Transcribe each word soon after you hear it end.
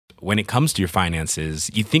When it comes to your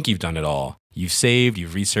finances, you think you've done it all. You've saved,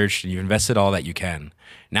 you've researched, and you've invested all that you can.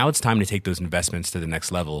 Now it's time to take those investments to the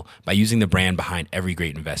next level by using the brand behind every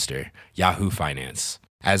great investor, Yahoo Finance.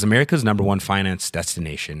 As America's #1 finance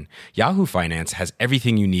destination, Yahoo Finance has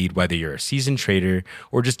everything you need, whether you're a seasoned trader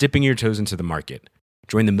or just dipping your toes into the market.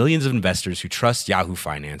 Join the millions of investors who trust Yahoo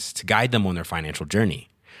Finance to guide them on their financial journey.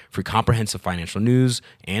 For comprehensive financial news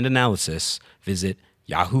and analysis, visit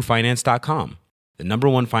yahoofinance.com, the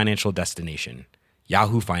 #1 financial destination,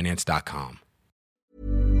 yahoofinance.com.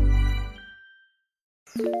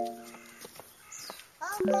 本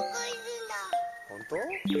当？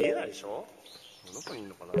見えないでしょ？どこにいる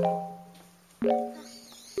のかな？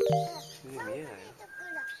見えないよ。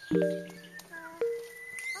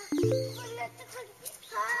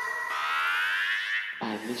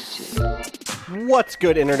 What's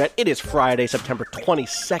good, Internet? It is Friday, September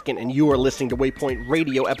 22nd, and you are listening to Waypoint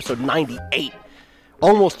Radio, episode 98.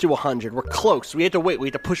 Almost to 100. We're close. We had to wait. We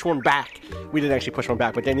had to push one back. We didn't actually push one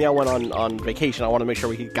back, but Danielle went on vacation. I want to make sure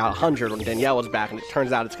we got 100 when Danielle was back, and it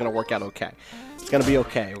turns out it's going to work out okay. It's going to be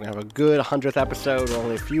okay. We're going to have a good 100th episode. We're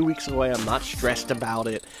only a few weeks away. I'm not stressed about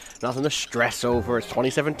it. Nothing to stress over. It's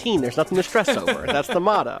 2017. There's nothing to stress over. That's the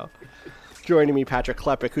motto. Joining me, Patrick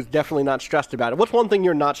Klepek, who's definitely not stressed about it. What's one thing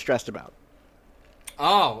you're not stressed about?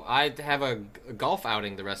 Oh, I have a golf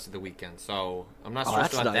outing the rest of the weekend, so I'm not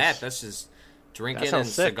stressed about nice. that. That's just drinking That and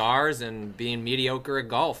sounds sick. cigars and being mediocre at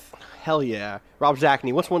golf. Hell yeah. Rob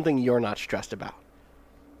Zachney, what's one thing you're not stressed about?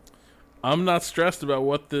 I'm not stressed about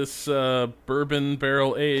what this bourbon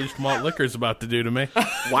barrel aged malt liquor is about to do to me.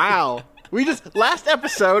 Wow. We just, last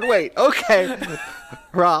episode, wait, okay.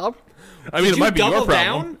 Rob, I mean, it you might be your double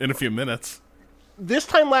problem down? in a few minutes. this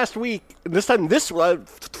time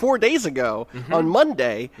 4 days ago, on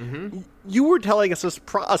Monday, you were telling us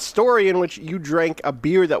a story in which you drank a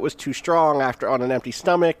beer that was too strong on an empty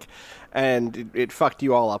stomach, and it fucked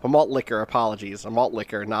you all up. A malt liquor, apologies. A malt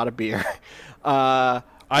liquor, not a beer.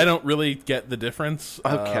 I don't really get the difference.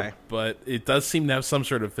 Okay. But it does seem to have some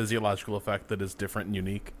sort of physiological effect that is different and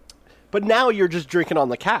unique. But now you're just drinking on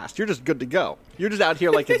the cast. You're just good to go. You're just out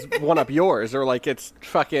here like it's one up yours, or like it's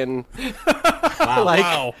fucking... Wow.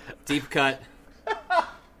 Wow. Deep cut.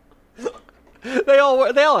 They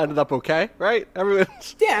all ended up okay, right?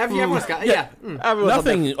 Everyone's... Yeah, everyone's got... Yeah. Everyone's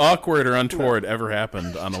Nothing awkward or untoward ever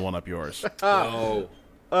happened on a one-up yours. Oh.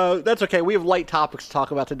 That's okay. We have light topics to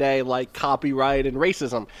talk about today, like copyright and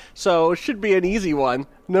racism. So it should be an easy one.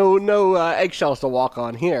 No eggshells to walk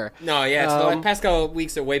on here. No, yeah. So the past couple of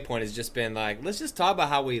weeks at Waypoint has just been like, let's just talk about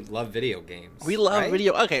how we love video games. We love right?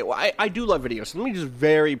 video. Okay, well, I do love video. So let me just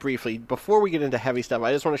very briefly, before we get into heavy stuff,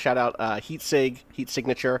 I just want to shout out Heat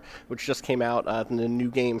Signature, which just came out, the new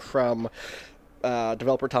game from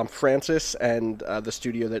developer Tom Francis and the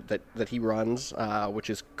studio that he runs, which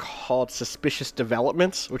is called Suspicious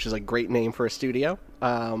Developments, which is a great name for a studio.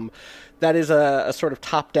 That is a sort of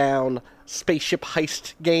top-down spaceship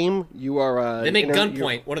heist game. You are... They make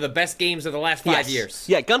Gunpoint, one of the best games of the last 5 years.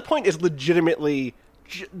 Yeah, Gunpoint is legitimately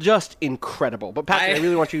just incredible. But Patrick, I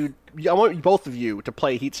really want I want both of you to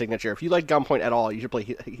play Heat Signature. If you like Gunpoint at all, you should play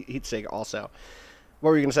Heat Sig also.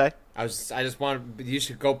 What were you going to say? I just wanted... You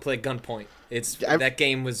should go play Gunpoint. That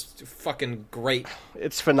game was fucking great.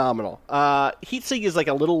 It's phenomenal. Heat Sig is like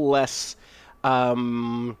a little less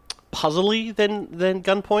puzzly than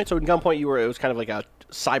Gunpoint. So in Gunpoint, it was kind of like a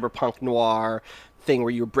cyberpunk noir thing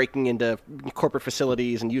where you were breaking into corporate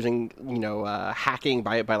facilities and using hacking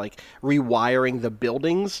by like rewiring the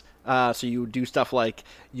buildings. So you would do stuff like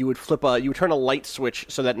you would turn a light switch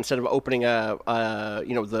so that instead of opening turning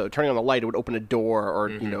on the light, it would open a door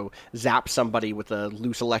or zap somebody with a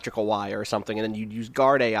loose electrical wire or something, and then you'd use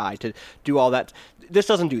guard AI to do all that. This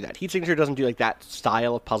doesn't do that. Heat Signature doesn't do like that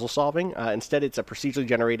style of puzzle solving. Instead, it's a procedurally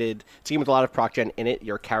generated. It's a game with a lot of proc gen in it.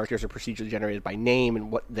 Your characters are procedurally generated by name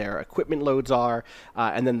and what their equipment loads are,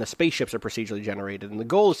 and then the spaceships are procedurally generated. And the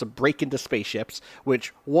goal is to break into spaceships.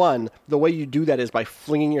 Which the way you do that is by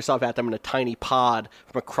flinging yourself at them in a tiny pod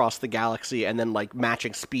from across the galaxy, and then like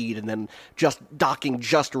matching speed, and then just docking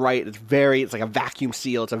just right. It's like a vacuum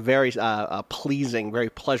seal. It's a very pleasing, very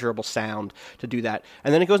pleasurable sound to do that.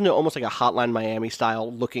 And then it goes into almost like a Hotline Miami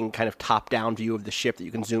style looking kind of top-down view of the ship that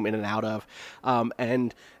you can zoom in and out of.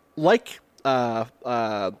 And like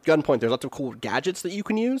Gunpoint, there's lots of cool gadgets that you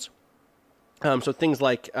can use. So things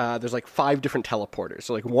like there's like 5 different teleporters.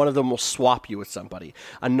 So like one of them will swap you with somebody.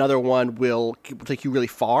 Another one will take you really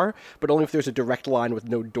far, but only if there's a direct line with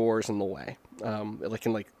no doors in the way.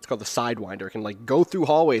 It's called the Sidewinder. It can like go through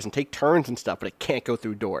hallways and take turns and stuff, but it can't go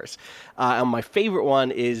through doors. And my favorite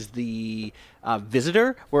one is the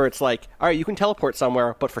Visitor, where it's like, all right, you can teleport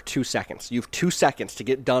somewhere, but for 2 seconds. You have 2 seconds to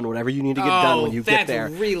get done whatever you need to get done when you get there.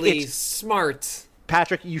 That's really smart.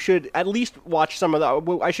 Patrick, you should at least watch some of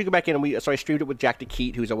the. I should go back in and I streamed it with Jack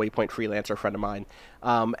DeKeat, who's a Waypoint freelancer friend of mine,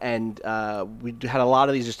 and we had a lot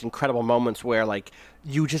of these just incredible moments where like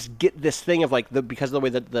you just get this thing of like because of the way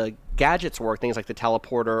that the gadgets work, things like the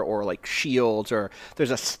teleporter or like shields, or there's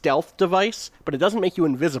a stealth device, but it doesn't make you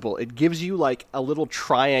invisible. It gives you like a little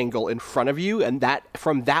triangle in front of you, and that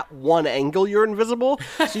from that one angle you're invisible.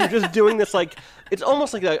 So you're just doing this like. It's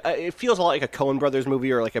almost like it feels a lot like a Coen Brothers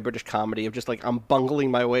movie or like a British comedy of just like I'm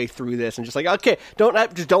bungling my way through this and just like, okay, don't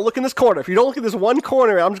look in this corner. If you don't look in this one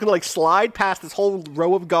corner, I'm just gonna like slide past this whole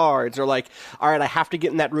row of guards, or like, all right, I have to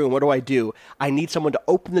get in that room. What do? I need someone to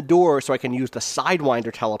open the door so I can use the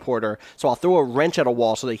Sidewinder teleporter. So I'll throw a wrench at a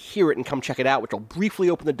wall so they hear it and come check it out, which will briefly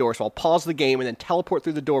open the door. So I'll pause the game and then teleport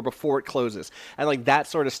through the door before it closes. And like that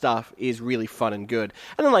sort of stuff is really fun and good.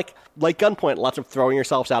 And then like Gunpoint, lots of throwing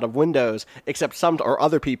yourselves out of windows, except or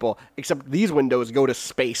other people, except these windows go to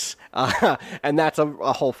space, and that's a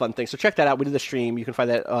whole fun thing. So check that out. We did the stream. You can find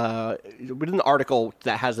that. We did an article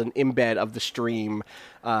that has an embed of the stream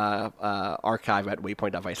archive at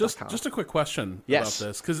waypoint.vice.com. Just a quick question Yes. about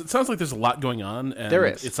this, because it sounds like there's a lot going on, and There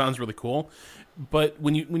is. It sounds really cool. But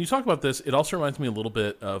when you talk about this, it also reminds me a little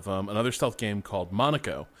bit of another stealth game called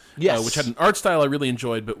Monaco, Yes. which had an art style I really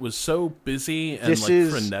enjoyed, but was so busy and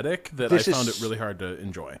frenetic that I found it really hard to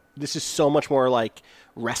enjoy. This is so much more like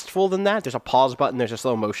restful than that. There's a pause button. There's a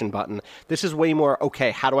slow motion button. This is way more,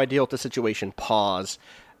 okay, how do I deal with the situation? Pause.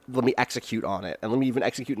 Let me execute on it, and let me even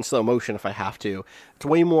execute in slow motion if I have to. It's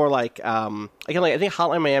way more like, again, like I think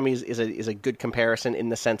Hotline Miami is a good comparison in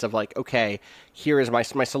the sense of like, okay, here is my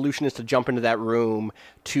solution is to jump into that room,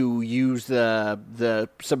 to use the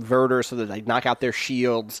subverter so that I knock out their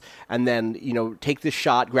shields, and then take this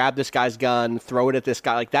shot, grab this guy's gun, throw it at this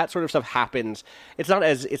guy. Like that sort of stuff happens. It's not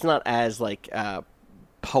as like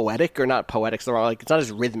poetic, or not poetic. So like it's not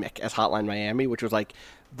as rhythmic as Hotline Miami, which was like.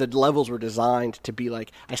 The levels were designed to be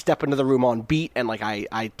like, I step into the room on beat, and like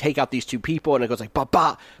I take out these 2 people, and it goes like ba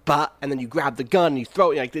ba ba, and then you grab the gun and you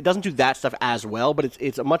throw it. Like it doesn't do that stuff as well, but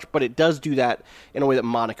but it does do that in a way that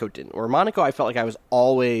Monaco didn't. Where Monaco, I felt like I was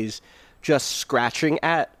always just scratching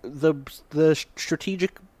at the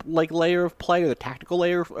strategic like layer of play, or the tactical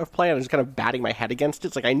layer of play, and I was just kind of batting my head against it.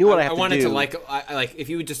 It's like I knew what I have to do. I wanted to like if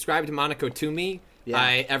you described Monaco to me,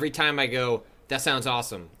 every time I go, that sounds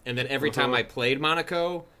awesome. And then every time I played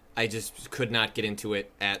Monaco, I just could not get into it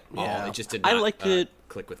at all. It just did not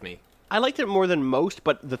click with me. I liked it more than most,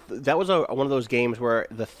 but that was one of those games where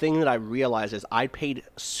the thing that I realized is I paid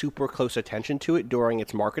super close attention to it during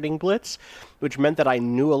its marketing blitz, which meant that I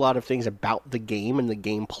knew a lot of things about the game and the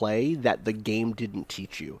gameplay that the game didn't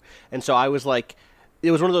teach you. And so I was like...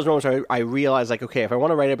 It was one of those moments where I realized, like, okay, if I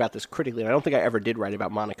want to write about this critically, and I don't think I ever did write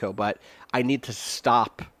about Monaco, but I need to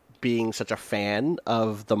stop being such a fan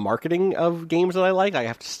of the marketing of games that I like. I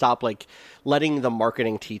have to stop like letting the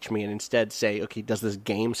marketing teach me and instead say, okay, does this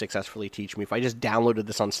game successfully teach me? If I just downloaded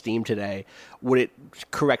this on Steam today, would it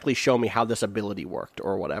correctly show me how this ability worked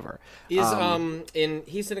or whatever? Is in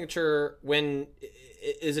Heat Signature,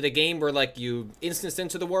 is it a game where like you instanced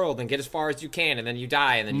into the world and get as far as you can and then you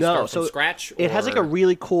die and then you start from scratch? It has like a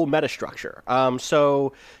really cool meta structure.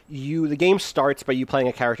 So the game starts by you playing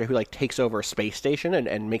a character who like takes over a space station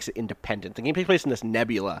and makes it independent. The game takes place in this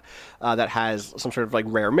nebula that has some sort of like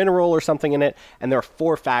rare mineral or something in it, and there are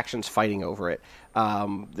 4 factions fighting over it.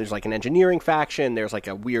 There's like an engineering faction, there's like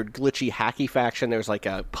a weird glitchy hacky faction, there's like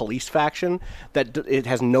a police faction that it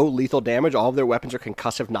has no lethal damage. All of their weapons are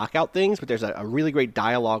concussive knockout things, but there's a really great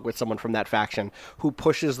dialogue with someone from that faction who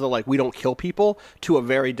pushes the like we don't kill people to a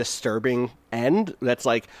very disturbing end that's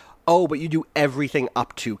like, oh, but you do everything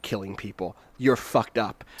up to killing people. You're fucked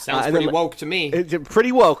up. Sounds pretty woke to me.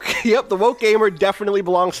 Pretty woke. Yep, the woke gamer definitely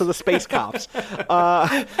belongs to the space cops.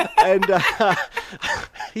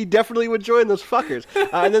 He definitely would join those fuckers.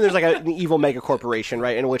 And then there's like an evil mega corporation,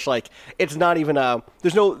 right, in which like it's not even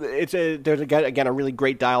there's again a really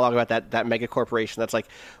great dialogue about that mega corporation that's like,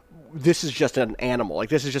 this is just an animal. Like,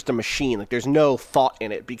 this is just a machine. Like, there's no thought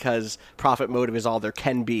in it because profit motive is all there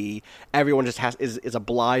can be. Everyone just is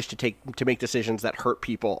obliged to make decisions that hurt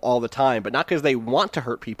people all the time, but not because they want to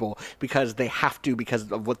hurt people, because they have to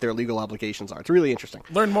because of what their legal obligations are. It's really interesting.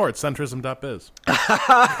 Learn more at centrism.biz.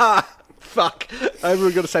 Fuck.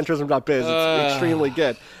 Everyone go to centrism.biz. It's extremely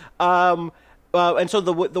good. And so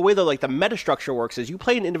the way the meta structure works is you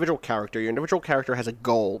play an individual character. Your individual character has a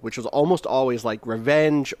goal, which is almost always like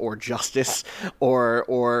revenge or justice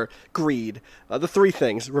or greed. The three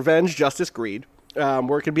things: revenge, justice, greed.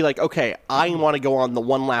 Where it could be like, okay, I want to go on the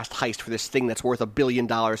one last heist for this thing that's worth $1 billion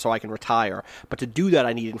so I can retire. But to do that,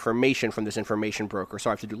 I need information from this information broker. So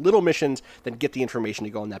I have to do little missions, then get the information to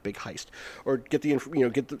go on that big heist, or get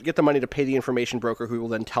the money to pay the information broker who will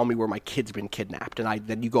then tell me where my kid's been kidnapped. And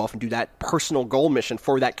then you go off and do that personal goal mission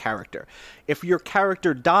for that character. If your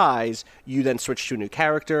character dies, you then switch to a new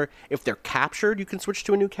character. If they're captured, you can switch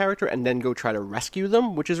to a new character and then go try to rescue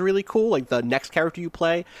them, which is really cool. Like the next character you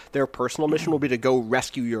play, their personal mission will be to go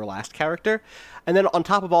rescue your last character. And then on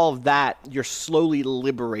top of all of that, you're slowly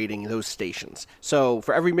liberating those stations. So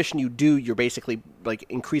for every mission you do, you're basically like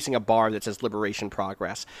increasing a bar that says liberation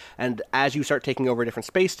progress. And as you start taking over different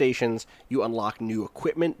space stations, you unlock new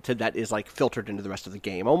equipment that is like filtered into the rest of the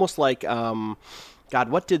game. Almost like, God,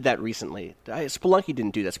 what did that recently? Spelunky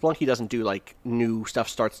didn't do that. Spelunky doesn't do like new stuff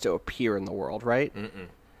starts to appear in the world, right? Mm-mm.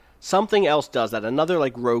 Something else does that. Another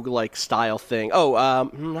like roguelike style thing.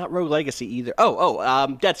 Not Rogue Legacy either.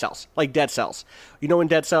 Dead Cells. Like Dead Cells. You know in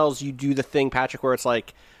Dead Cells you do the thing, Patrick, where it's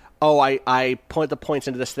like, I point the points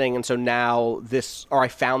into this thing, and so now I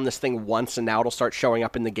found this thing once, and now it'll start showing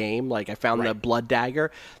up in the game. Like, I found the blood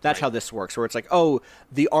dagger. That's how this works, where it's like,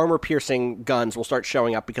 the armor-piercing guns will start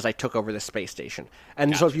showing up because I took over this space station.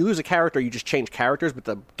 And so if you lose a character, you just change characters, but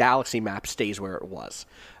the galaxy map stays where it was,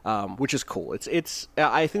 which is cool.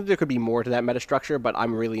 I think there could be more to that meta structure, but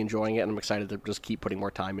I'm really enjoying it, and I'm excited to just keep putting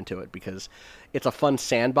more time into it, because it's a fun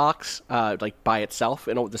sandbox, like, by itself,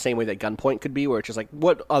 in the same way that Gunpoint could be, where it's just like,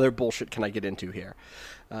 what other bullshit can I get into here?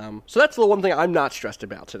 So that's the one thing I'm not stressed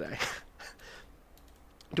about today.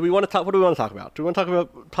 What do we want to talk about? Do we want to talk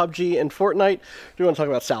about PUBG and Fortnite? Do we want to talk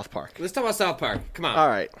about South Park? Let's talk about South Park. Come on. All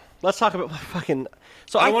right. Let's talk about fucking...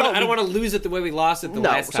 So I don't want to lose it the way we lost it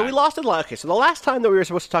last time. So we lost it last... Okay, so the last time that we were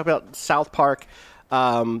supposed to talk about South Park,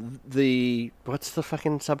 what's the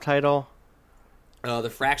fucking subtitle? The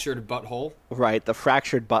Fractured Butthole. Right, the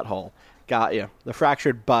Fractured Butthole. Got you. The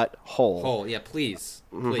Fractured Butthole. Hole, yeah, please.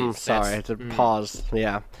 Please. Sorry, I had to pause.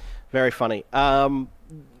 Yeah, very funny.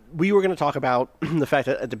 We were going to talk about the fact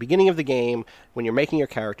that at the beginning of the game, when you're making your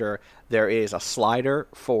character, there is a slider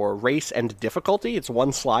for race and difficulty. It's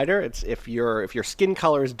one slider. It's if your skin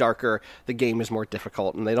color is darker, the game is more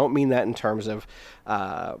difficult. And they don't mean that in terms of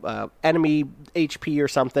enemy HP or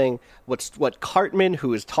something. What Cartman,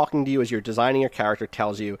 who is talking to you as you're designing your character,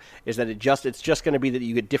 tells you is that it's just going to be that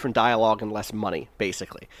you get different dialogue and less money,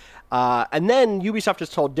 basically. And then Ubisoft has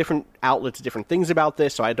told different outlets different things about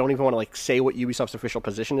this, so I don't even want to say what Ubisoft's official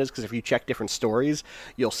position is, because if you check different stories,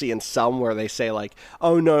 you'll see in some where they say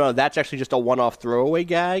oh no, that's actually just a one-off throwaway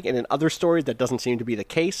gag, and in other stories that doesn't seem to be the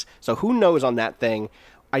case. So who knows on that thing?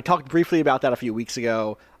 I talked briefly about that a few weeks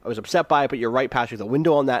ago. I was upset by it, but you're right, Patrick. The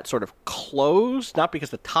window on that sort of closed, not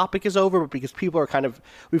because the topic is over, but because people are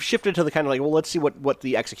we've shifted to the kind of well, let's see what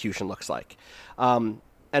the execution looks like.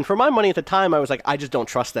 And for my money at the time, I was like, I just don't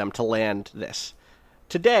trust them to land this.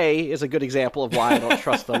 Today is a good example of why I don't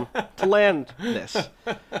trust them to land this. So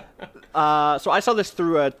I saw this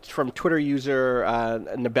from Twitter user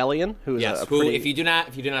Nibellion, who is if you do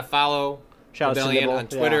not follow Nibellion on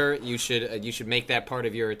Twitter, you should make that part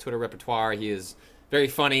of your Twitter repertoire. He is very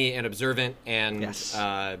funny and observant, and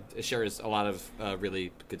shares a lot of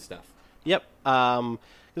really good stuff. Yep.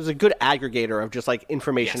 There's a good aggregator of just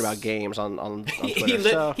information about games on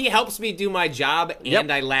Twitter. He helps me do my job, and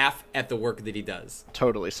I laugh at the work that he does.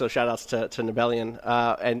 Totally. So shout outs to Nibellion,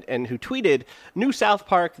 and who tweeted, new South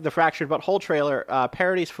Park, the Fractured Butthole trailer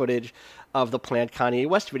parodies footage of the planned Kanye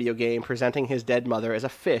West video game presenting his dead mother as a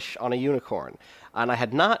fish on a unicorn. And I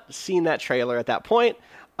had not seen that trailer at that point.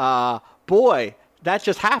 Boy, that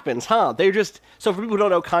just happens, huh? So for people who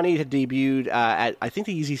don't know, Kanye had debuted at, I think,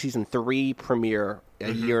 the Easy Season 3 premiere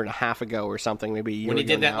a year and a half ago or something, maybe a year ago. When he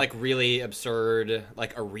did that, now. Really absurd,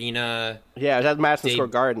 arena. Yeah, it was at Madison Square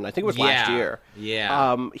Garden. I think it was last year.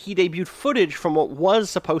 Yeah. He debuted footage from what was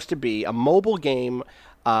supposed to be a mobile game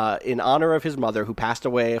in honor of his mother, who passed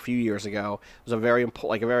away a few years ago. It was a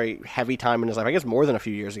very heavy time in his life. I guess more than a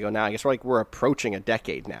few years ago now. I guess we're approaching a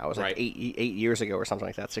decade now. It was 8 years ago or something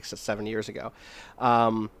like that, 6 to 7 years ago.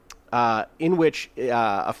 In which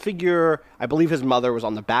a figure, I believe his mother, was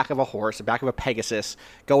on the back of a horse, the back of a Pegasus,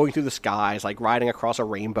 going through the skies, riding across a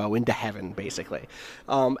rainbow into heaven, basically.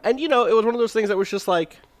 And, it was one of those things that was just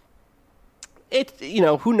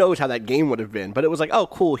who knows how that game would have been, but it was oh,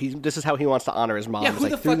 cool, this is how he wants to honor his mom. Yeah, who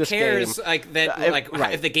the fuck cares,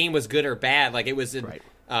 if the game was good or bad? It was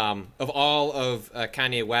of all of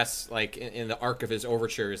Kanye West, like in the arc of his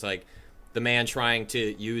overtures, like the man trying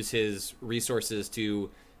to use his resources to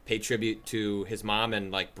pay tribute to his mom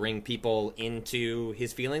and like bring people into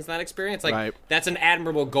his feelings in that experience. Like that's an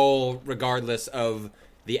admirable goal, regardless of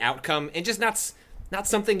the outcome, and just not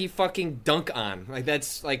something you fucking dunk on. Like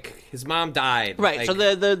that's like his mom died. Right. Like, so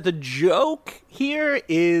the joke here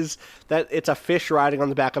is that it's a fish riding on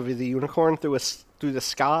the back of the unicorn through the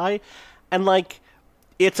sky, and like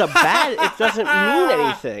it's a bad. It doesn't mean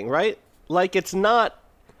anything, right? Like it's not.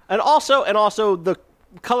 And also the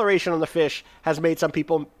coloration on the fish has made some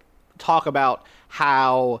people talk about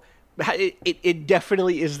how it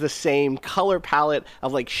definitely is the same color palette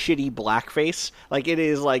of like shitty blackface. Like it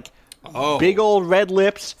is like big old red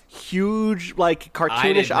lips, huge like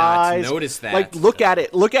cartoonish eyes. Notice that. Like look at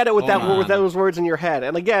it with with those words in your head.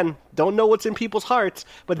 And again, don't know what's in people's hearts,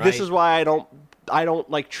 but this is why I don't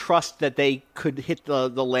like trust that they could hit the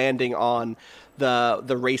landing on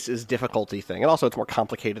the race's difficulty thing. And also it's more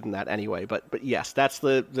complicated than that anyway, but yes, that's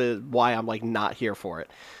the why I'm like not here for it.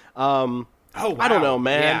 Wow. I don't know,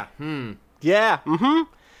 man. Yeah.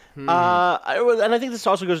 And I think this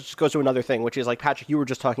also goes to another thing, which is like, Patrick, you were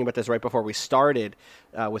just talking about this right before we started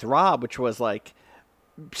with Rob, which was like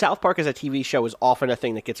South Park as a TV show is often a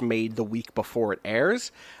thing that gets made the week before it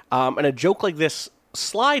airs. And a joke like this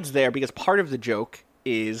slides there because part of the joke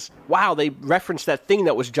is, wow, they referenced that thing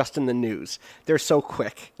that was just in the news. They're so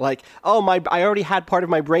quick. Like, I already had part of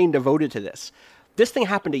my brain devoted to this. This thing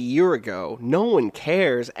happened a year ago. No one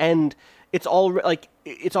cares, and it's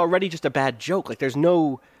already just a bad joke. Like, there's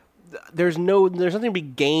nothing to be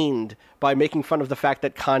gained by making fun of the fact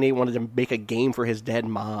that Kanye wanted to make a game for his dead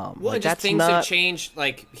mom. Well, like, just things have changed.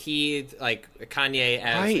 Like Kanye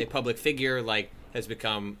as a public figure, like has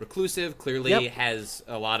become reclusive. Clearly, has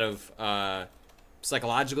a lot of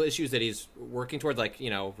psychological issues that he's working towards. Like,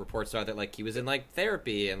 reports are that like he was in like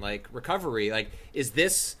therapy and like recovery. Like, is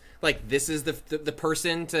this like this is the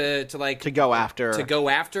person to go after?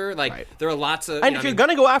 Like, there are lots of. And if you're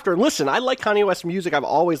gonna go after, listen, I like Kanye West's music. I've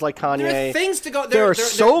always liked Kanye. There are things to go. There are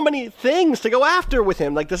so many things to go after with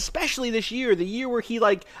him. Like, especially this year, the year where he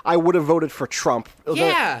like, I would have voted for Trump.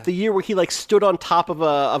 Yeah. The year where he like stood on top of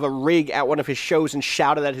a rig at one of his shows and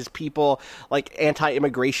shouted at his people like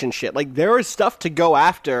anti-immigration shit. Like, there is stuff to go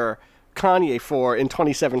after Kanye for in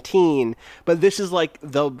 2017, but this is like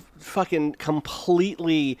the fucking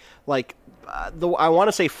completely like I want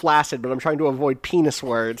to say flaccid, but I'm trying to avoid penis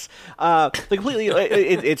words. Completely,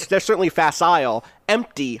 they're certainly facile,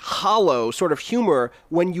 empty, hollow sort of humor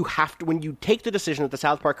when you take the decision that the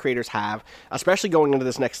South Park creators have, especially going into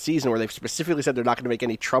this next season where they've specifically said they're not going to make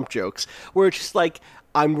any Trump jokes, where it's just like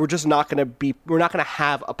we're not going to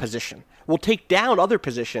have a position. We'll take down other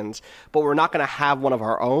positions, but we're not going to have one of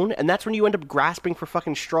our own. And that's when you end up grasping for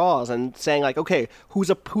fucking straws and saying like, okay,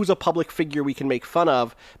 who's a public figure we can make fun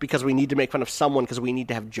of because we need to make fun of someone because we need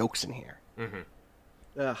to have jokes in here.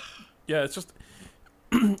 Ugh. Yeah, it's just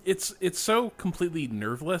it's so completely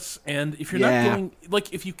nerveless. And if you're not going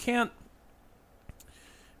like, if you can't,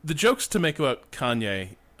 the jokes to make about Kanye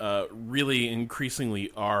really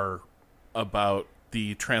increasingly are about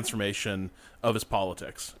the transformation of his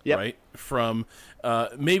politics, right? From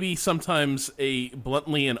maybe sometimes a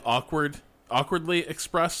bluntly and awkwardly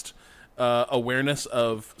expressed awareness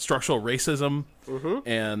of structural racism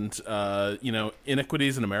and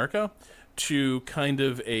inequities in America, to kind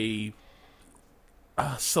of a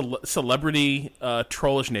celebrity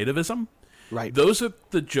trollish nativism. Right. Those are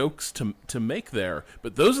the jokes to make there,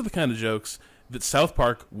 but those are the kind of jokes that South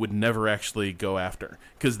Park would never actually go after,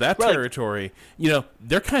 because that territory,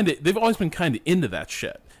 they've always been kind of into that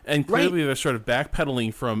shit, and clearly they're sort of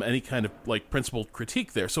backpedaling from any kind of like principled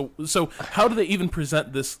critique there. So how do they even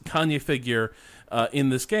present this Kanye figure in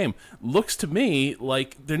this game? Looks to me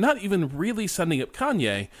like they're not even really setting up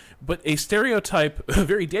Kanye, but a stereotype, a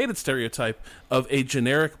very dated stereotype of a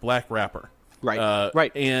generic black rapper.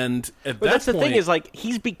 Right. And at that's the thing is like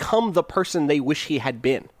he's become the person they wish he had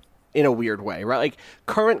been. In a weird way, right? Like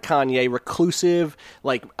current Kanye, reclusive,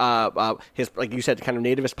 like his, like you said, kind of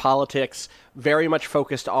nativist politics, very much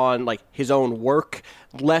focused on like his own work,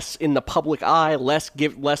 less in the public eye, less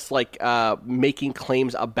like making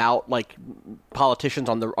claims about like politicians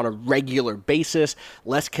on a regular basis,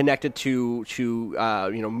 less connected to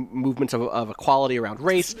movements of equality around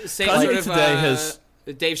race. Same sort of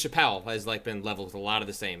today Dave Chappelle has like been leveled with a lot of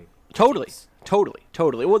the same. Totally.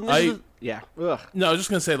 Well, No, I was just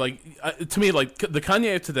gonna say, like, to me, like the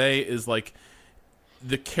Kanye of today is like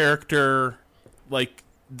the character, like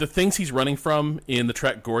the things he's running from in the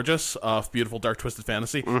track "Gorgeous" of "Beautiful Dark Twisted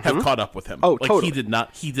Fantasy" have caught up with him. Oh, like totally.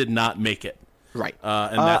 He did not make it. Right.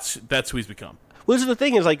 And that's who he's become. Well, this is the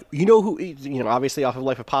thing is, like, who, obviously off of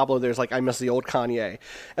Life of Pablo, there's, like, I Miss the Old Kanye.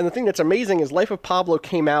 And the thing that's amazing is Life of Pablo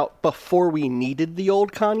came out before we needed the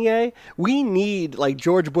old Kanye. We need, like,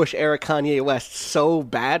 George Bush-era Kanye West so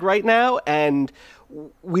bad right now, and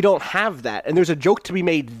we don't have that. And there's a joke to be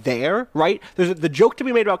made there, right? The joke to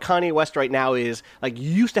be made about Kanye West right now is, like, you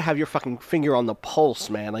used to have your fucking finger on the pulse,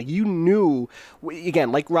 man. Like, you knew,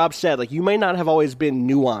 again, like Rob said, like, you may not have always been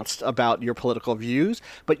nuanced about your political views,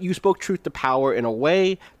 but you spoke truth to power in a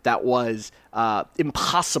way that was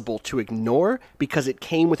impossible to ignore because it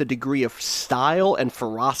came with a degree of style and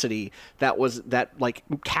ferocity that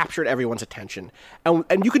captured everyone's attention.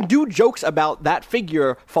 And you can do jokes about that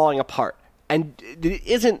figure falling apart. And it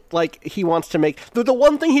isn't like he wants to make... The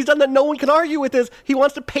one thing he's done that no one can argue with is he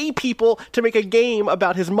wants to pay people to make a game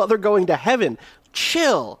about his mother going to heaven.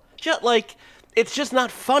 Chill. Like, it's just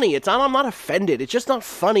not funny. I'm not offended. It's just not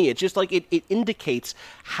funny. It's just like it indicates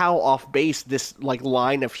how off base this like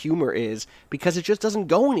line of humor is because it just doesn't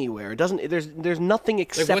go anywhere. It doesn't. There's nothing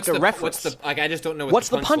except a reference. I just don't know what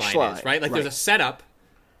the punchline is, right? Like, there's a setup,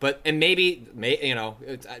 and maybe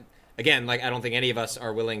again, like, I don't think any of us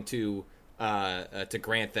are willing to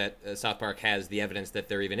grant that South Park has the evidence that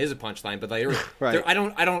there even is a punchline, but like, right.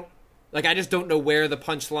 I just don't know where the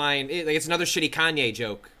punchline is. Like, it's another shitty Kanye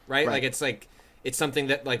joke, right? Like, it's something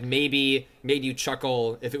that like maybe made you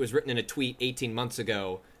chuckle if it was written in a tweet 18 months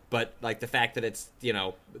ago, but like the fact that it's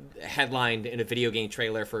headlined in a video game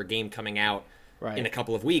trailer for a game coming out in a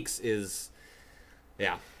couple of weeks is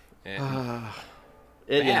I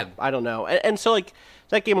don't know, and so like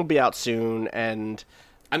that game will be out soon, and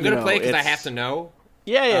I'm going to play because I have to know.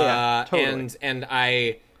 Yeah. Totally. And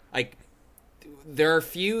I, like, there are a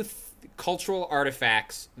few cultural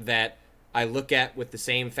artifacts that I look at with the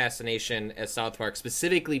same fascination as South Park,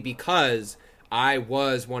 specifically because I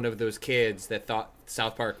was one of those kids that thought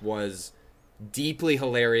South Park was deeply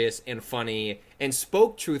hilarious and funny and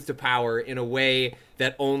spoke truth to power in a way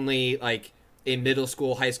that only, like, a middle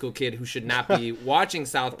school, high school kid who should not be watching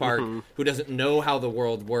South Park, who doesn't know how the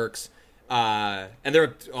world works, and there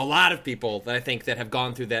are a lot of people that I think that have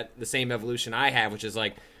gone through the same evolution I have, which is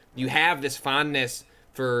like you have this fondness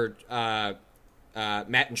for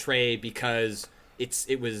Matt and Trey because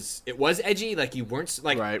it was edgy. Like, you weren't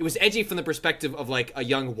like it was edgy from the perspective of like a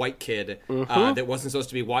young white kid that wasn't supposed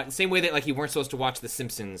to be watching. Same way that like you weren't supposed to watch The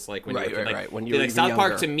Simpsons. Like when you were when you were like South younger.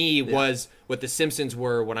 Park to me was what The Simpsons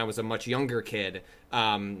were when I was a much younger kid.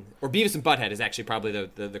 Or Beavis and Butthead is actually probably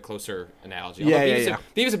the closer analogy. Yeah.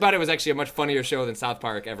 Beavis and Butthead was actually a much funnier show than South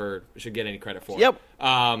Park ever should get any credit for. Yep.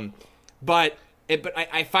 But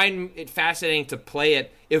I find it fascinating to play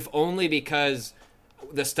it, if only because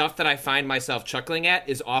the stuff that I find myself chuckling at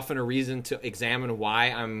is often a reason to examine why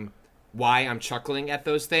I'm chuckling at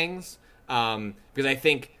those things. Because I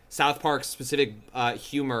think South Park's specific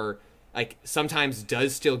humor, like, sometimes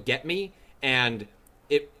does still get me, and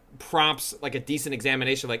it prompts like a decent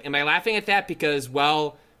examination of like, am I laughing at that because,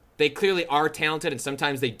 well, they clearly are talented and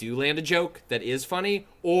sometimes they do land a joke that is funny,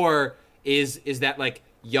 or is that like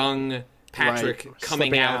young Patrick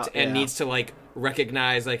coming out and needs to like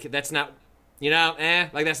recognize like that's not,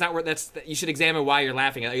 like that's not where you should examine why you're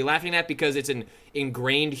laughing at. Are you laughing at because it's an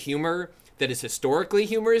ingrained humor that is historically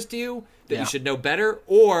humorous to you that you should know better,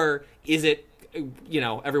 or is it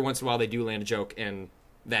every once in a while they do land a joke and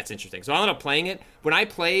that's interesting. So I ended up playing it. When I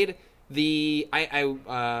played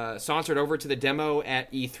I sauntered over to the demo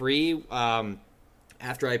at E3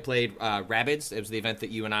 after I played Rabbids. It was the event that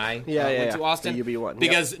you and I went to Austin. The UB1.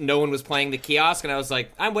 Because no one was playing the kiosk, and I was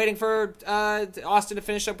like, I'm waiting for Austin to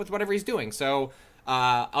finish up with whatever he's doing. So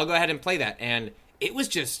I'll go ahead and play that. And it was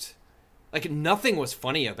just, like, nothing was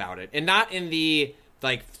funny about it. And not in the,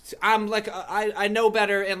 like, I'm like, I know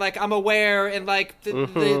better, and like, I'm aware, and like,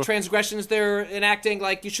 the transgressions they're enacting,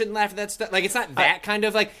 like, you shouldn't laugh at that stuff. Like, it's not that kind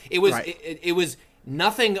of, like, it was, it was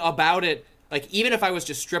nothing about it. Like, even if I was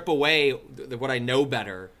to strip away what I know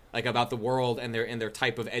better, like, about the world and their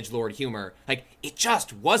type of edgelord humor, like, it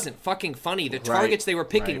just wasn't fucking funny. The targets they were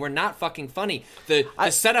picking were not fucking funny. The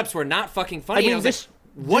setups were not fucking funny. I mean, was like,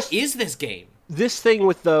 what is this game? This thing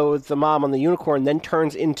with the mom on the unicorn then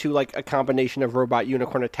turns into like a combination of Robot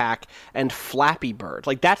Unicorn Attack and Flappy Bird.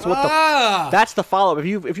 Like, that's what that's the follow up.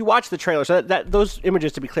 If you watch the trailer, so that those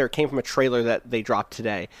images, to be clear, came from a trailer that they dropped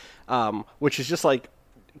today, which is just like,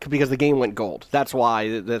 because the game went gold. That's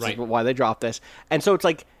why why they dropped this. And so it's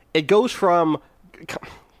like it goes from.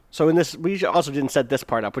 So in this, we also didn't set this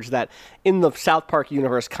part up, which is that in the South Park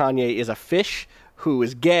universe, Kanye is a fish who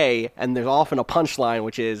is gay, and there's often a punchline,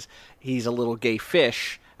 which is he's a little gay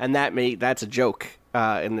fish, and that's a joke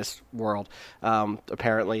in this world,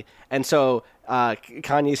 apparently. And so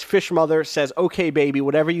Kanye's fish mother says, "Okay, baby,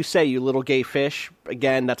 whatever you say, you little gay fish."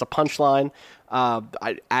 Again, that's a punchline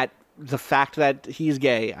at the fact that he's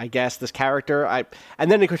gay, I guess, this character.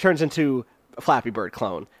 And then it turns into a Flappy Bird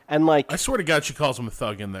clone. And like, I swear to God, she calls him a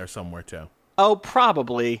thug in there somewhere, too. Oh,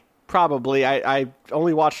 probably. I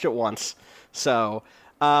only watched it once. So,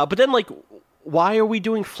 but then, like, why are we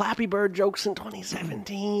doing Flappy Bird jokes in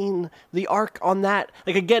 2017? The arc on that,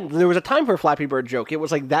 like, again, there was a time for a Flappy Bird joke. It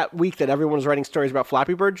was like that week that everyone was writing stories about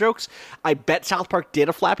Flappy Bird jokes. I bet South Park did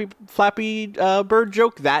a Flappy Bird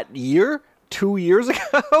joke that year, 2 years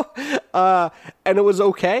ago, and it was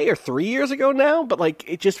okay, or 3 years ago now. But like,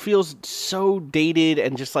 it just feels so dated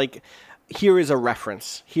and just like, here is a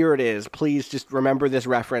reference. Here it is. Please just remember this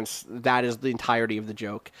reference. That is the entirety of the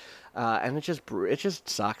joke. And it just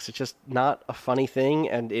sucks. It's just not a funny thing,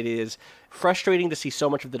 and it is frustrating to see so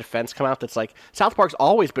much of the defense come out that's like, South Park's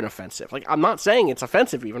always been offensive. Like, I'm not saying it's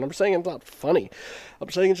offensive even. I'm saying it's not funny. I'm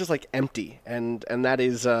saying it's just, like, empty. And that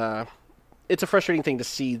is, it's a frustrating thing to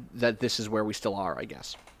see that this is where we still are, I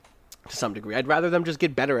guess, to some degree. I'd rather them just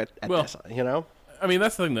get better at this, you know? I mean,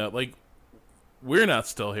 that's the thing, though. Like, we're not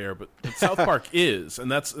still here, but South Park is, and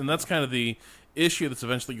that's kind of the issue that's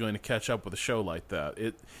eventually going to catch up with a show like that.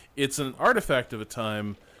 It's an artifact of a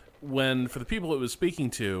time when, for the people it was speaking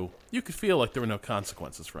to, you could feel like there were no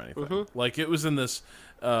consequences for anything. Mm-hmm. Like, it was in this,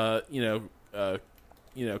 cotton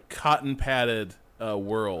padded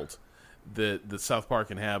world that South Park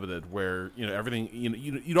inhabited, where everything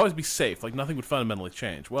you'd always be safe. Like, nothing would fundamentally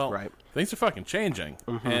change. Well, right. Things are fucking changing,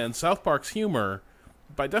 and South Park's humor,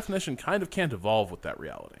 by definition, kind of can't evolve with that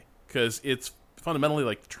reality, because it's fundamentally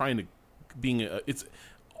like trying to it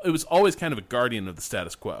was always kind of a guardian of the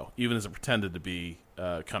status quo, even as it pretended to be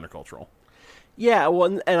countercultural. Yeah,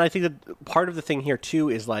 well, and I think that part of the thing here too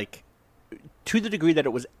is like, to the degree that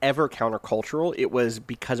it was ever countercultural, it was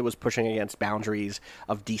because it was pushing against boundaries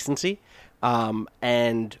of decency.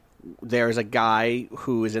 And there's a guy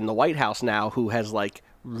who is in the White House now who has like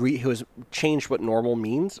who has changed what normal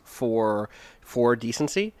means for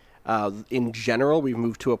decency. In general, we've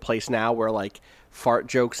moved to a place now where like fart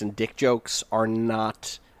jokes and dick jokes are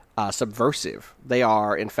not subversive. They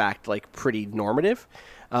are, in fact, like pretty normative.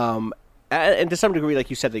 And to some degree, like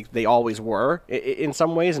you said, they always were in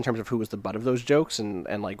some ways in terms of who was the butt of those jokes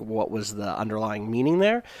and like what was the underlying meaning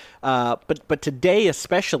there. But today,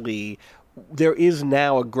 especially, there is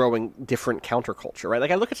now a growing different counterculture, right?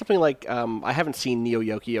 Like, I look at something like, I haven't seen Neo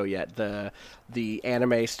Yokio yet, the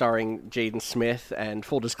anime starring Jaden Smith, and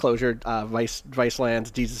full disclosure,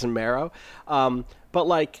 Viceland's Jesus and Marrow. But,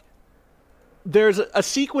 like, there's a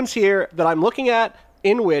sequence here that I'm looking at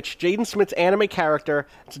in which Jaden Smith's anime character,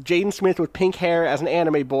 it's Jaden Smith with pink hair as an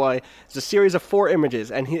anime boy, it's a series of 4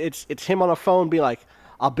 images, and it's him on a phone be like,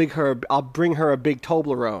 I'll bring her a big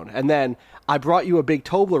Toblerone. And then, I brought you a big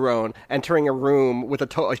Toblerone, entering a room with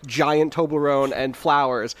a giant Toblerone and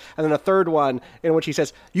flowers. And then a third one in which he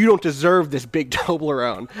says, you don't deserve this big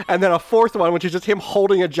Toblerone. And then a fourth one, which is just him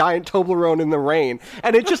holding a giant Toblerone in the rain.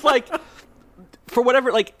 And it's just like, for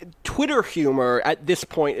whatever, like, Twitter humor at this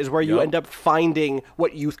point is where you end up finding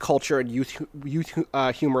what youth culture and youth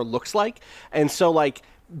humor looks like. And so, like,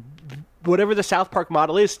 whatever the South Park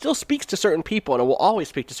model is still speaks to certain people, and it will always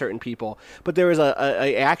speak to certain people. But there is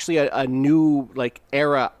actually a new like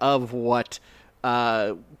era of what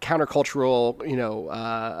countercultural,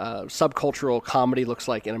 subcultural comedy looks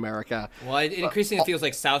like in America. Well, it increasingly feels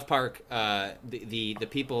like South Park, the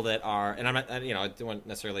people that are, and I'm not, I don't want to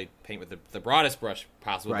necessarily paint with the broadest brush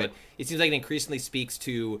possible, right, but it seems like it increasingly speaks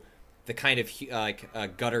to the kind of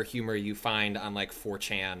gutter humor you find on like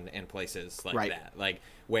 4chan and places like that, like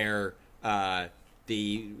where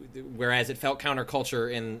whereas it felt counterculture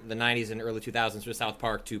in the 90s and early 2000s for South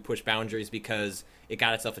Park to push boundaries because it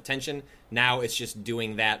got itself attention, now it's just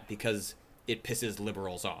doing that because it pisses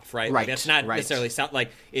liberals off, right? Like, that's not necessarily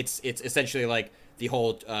like it's essentially like the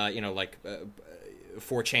whole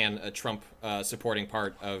 4chan Trump supporting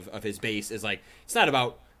part of his base is like, it's not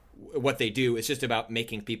about what they do, it's just about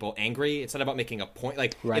making people angry. It's not about making a point.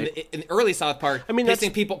 Like in early South Park, I mean,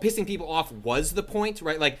 pissing people off was the point,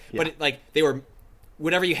 right? Like, but they were,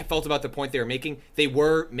 whatever you felt about the point they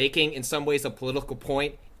were making in some ways a political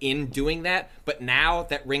point in doing that. But now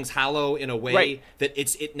that rings hollow in a way that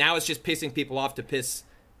now it's just pissing people off to piss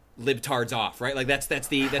libtards off, right? Like that's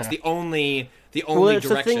the only well, direction.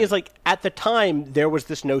 The thing is, like, at the time there was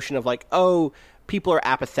this notion of like, oh, people are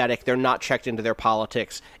apathetic. They're not checked into their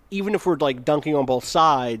politics. Even if we're like dunking on both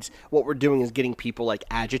sides, what we're doing is getting people like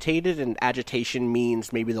agitated, and agitation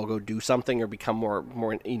means maybe they'll go do something or become more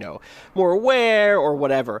more aware or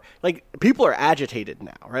whatever. Like, people are agitated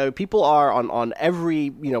now, right? People are on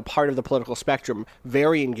every part of the political spectrum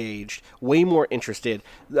very engaged, way more interested.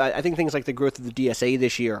 I think things like the growth of the DSA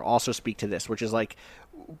this year also speak to this, which is like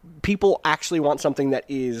people actually want something that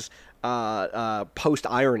is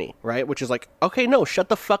post-irony, right? Which is like, okay, no, shut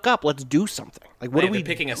the fuck up. Let's do something. Like, what are we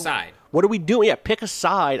picking a side? What are we doing? Yeah, pick a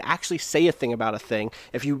side. Actually say a thing about a thing.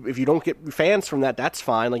 If you don't get fans from that, that's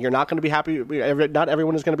fine. Like, you're not going to be happy. Not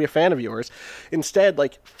everyone is going to be a fan of yours. Instead,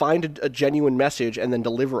 like, find a genuine message and then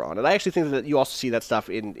deliver on it. I actually think that you also see that stuff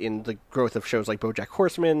in the growth of shows like BoJack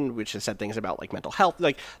Horseman, which has said things about like mental health.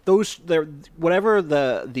 Like, whatever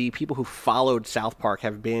the people who followed South Park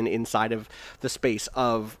have been inside of the space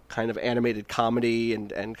of kind of animated comedy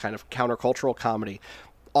and kind of countercultural comedy,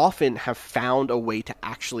 often have found a way to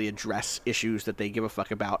actually address issues that they give a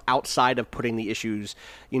fuck about outside of putting the issues,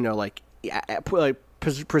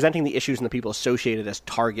 presenting the issues and the people associated as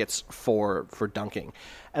targets for dunking.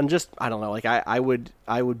 And just, I don't know, like I would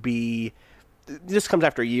be. This comes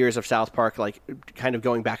after years of South Park, like, kind of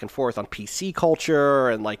going back and forth on PC culture,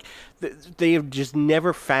 and like they have just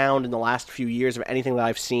never found in the last few years of anything that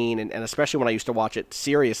I've seen, and especially when I used to watch it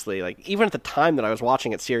seriously, like even at the time that I was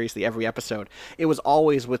watching it seriously every episode, it was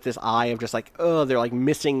always with this eye of just like, oh, they're like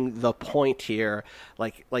missing the point here.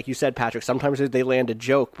 Like you said, Patrick, sometimes they land a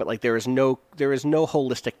joke, but like there is no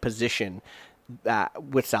holistic position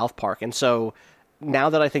with South Park, and so.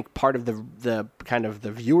 Now that I think part of the kind of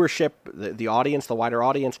the viewership, the audience, the wider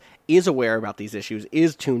audience, is aware about these issues,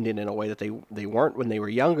 is tuned in a way that they weren't when they were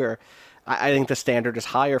younger, I think the standard is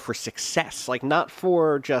higher for success. Like, not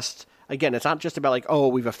for just, again, it's not just about like, oh,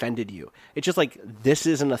 we've offended you. It's just like, this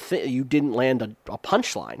isn't a thing. You didn't land a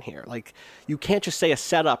punchline here. Like, you can't just say a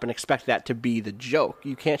setup and expect that to be the joke.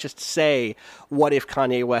 You can't just say, what if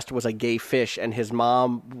Kanye West was a gay fish and he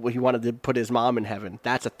wanted to put his mom in heaven?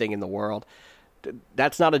 That's a thing in the world.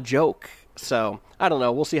 That's not a joke. So I don't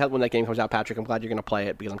know. We'll see when that game comes out, Patrick. I'm glad you're going to play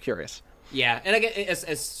it because I'm curious. Yeah, and again, I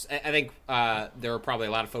think there are probably a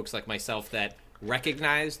lot of folks like myself that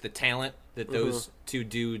recognize the talent that those two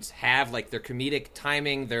dudes have, like their comedic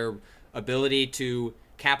timing, their ability to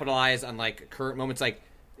capitalize on like current moments. Like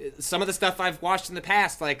some of the stuff I've watched in the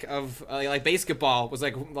past, like Basketball, was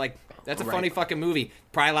like that's a funny fucking movie.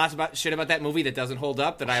 Probably lots about shit about that movie that doesn't hold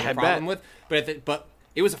up that I have a problem with, but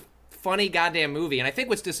it was a funny goddamn movie. And I think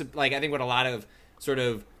what a lot of sort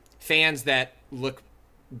of fans that look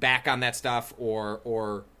back on that stuff,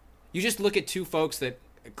 or you just look at two folks that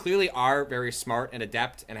clearly are very smart and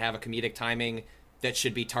adept and have a comedic timing that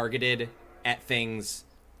should be targeted at things.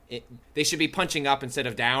 They should be punching up instead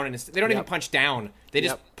of down, and they don't even punch down. They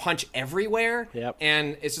just punch everywhere,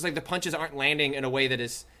 and it's just like the punches aren't landing in a way that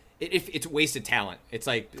is it's wasted talent. It's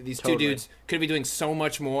like these two dudes could be doing so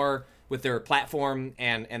much more with their platform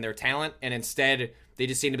and their talent, and instead they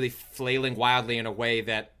just seem to be flailing wildly in a way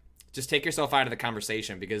that just take yourself out of the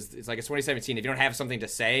conversation, because it's like it's 2017. If you don't have something to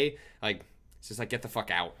say, like, it's just like, get the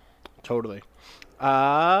fuck out. Totally.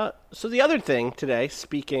 So the other thing today,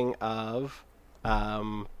 speaking of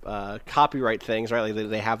copyright things, right? Like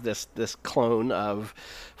they have this clone of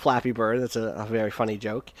Flappy Bird. That's a very funny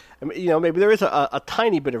joke. I mean, maybe there is a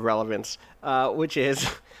tiny bit of relevance, which is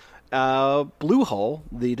Bluehole,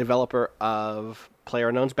 the developer of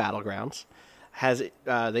PlayerUnknown's Battlegrounds, has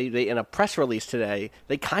they in a press release today,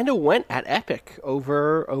 they kind of went at Epic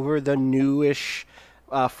over the newish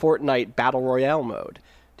Fortnite Battle Royale mode.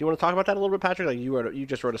 Do you want to talk about that a little bit, Patrick? Like you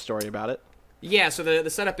just wrote a story about it. Yeah, so the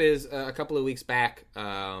setup is a couple of weeks back,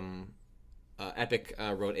 Epic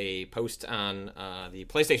wrote a post on the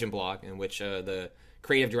PlayStation blog in which the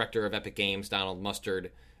creative director of Epic Games, Donald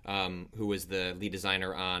Mustard, who was the lead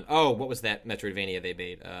designer on what was that Metroidvania they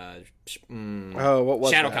made? What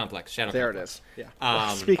was Shadow that? Complex. Shadow there Complex. It is.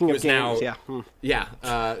 Yeah. Speaking of games,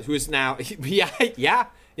 who is now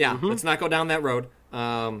Let's not go down that road.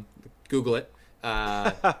 Google it.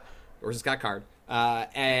 Or Scott Card.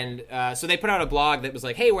 So they put out a blog that was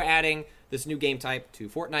like, hey, we're adding this new game type to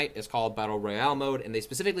Fortnite. It's called Battle Royale mode, and they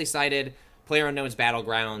specifically cited PlayerUnknown's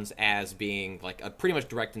Battlegrounds as being like a pretty much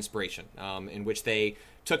direct inspiration, in which they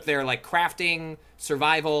took their like crafting,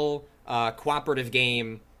 survival, cooperative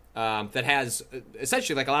game that has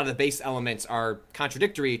essentially like a lot of the base elements are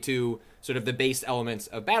contradictory to sort of the base elements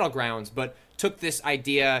of Battlegrounds, but took this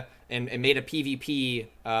idea and made a PvP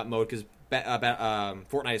mode, because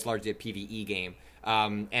Fortnite is largely a PvE game,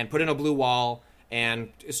 and put in a blue wall and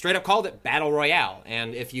straight up called it Battle Royale.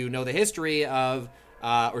 And if you know the history of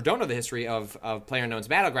or don't know the history of PlayerUnknown's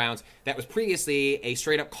Battlegrounds, that was previously a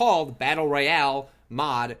straight up called Battle Royale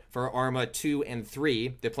mod for Arma 2 and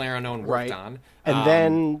 3 that PlayerUnknown worked on.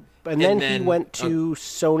 And then he went to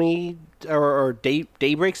Sony or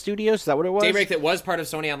Daybreak Studios. Is that what it was? Daybreak, that was part of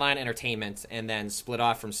Sony Online Entertainment, and then split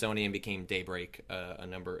off from Sony and became Daybreak a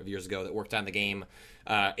number of years ago, that worked on the game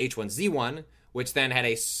H1Z1, which then had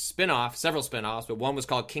a spin-off, several spin-offs, but one was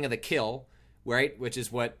called King of the Kill, right, which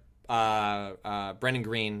is what Brendan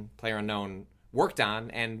Green, PlayerUnknown, worked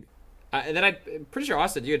on. And then I'm pretty sure,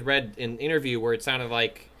 Austin, you had read an interview where it sounded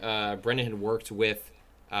like Brendan had worked with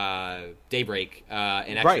Daybreak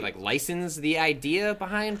and actually license the idea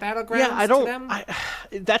behind Battlegrounds to them.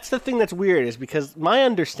 That's the thing that's weird, is because my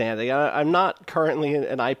understanding, I'm not currently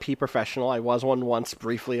an IP professional. I was one once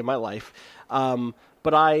briefly in my life,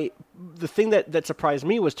 but the thing that surprised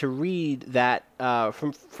me was to read that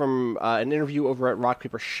from an interview over at Rock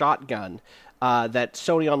Paper Shotgun that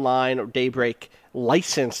Sony Online or Daybreak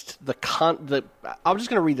licensed I'm just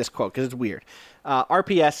going to read this quote because it's weird.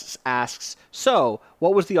 RPS asks, so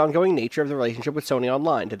what was the ongoing nature of the relationship with Sony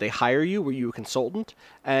Online? Did they hire you? Were you a consultant?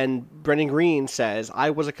 And Brendan Green says, I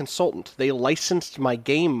was a consultant. They licensed my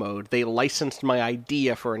game mode. They licensed my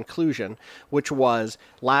idea for inclusion, which was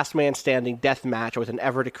last man standing deathmatch with an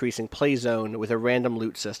ever-decreasing play zone with a random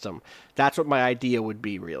loot system. That's what my idea would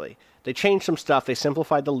be, really. They changed some stuff. They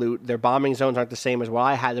simplified the loot. Their bombing zones aren't the same as what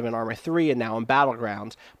I had them in Arma 3 and now in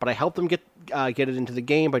Battlegrounds. But I helped them get it into the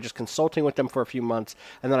game by just consulting with them for a few months,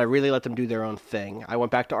 and then I really let them do their own thing. I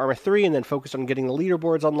went back to Arma 3 and then focused on getting the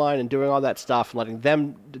leaderboards online and doing all that stuff and letting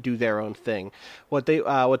them do their own thing. What they've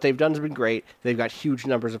done has been great. They've got huge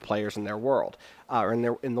numbers of players in their world, or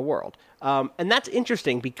in the world. And that's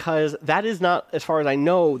interesting because that is not, as far as I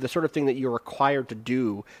know, the sort of thing that you're required to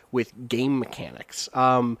do with game mechanics.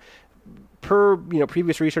 Per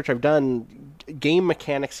previous research I've done, game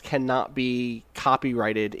mechanics cannot be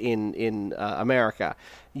copyrighted in America.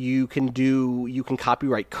 You can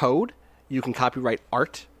copyright code, you can copyright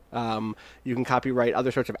art, you can copyright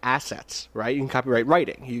other sorts of assets, right? You can copyright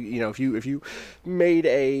writing. If you made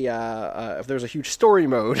if there's a huge story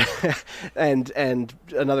mode, and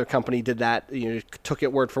another company did that, took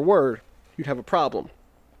it word for word, you'd have a problem.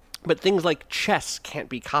 But things like chess can't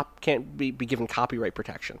be given copyright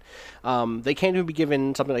protection. They can't even be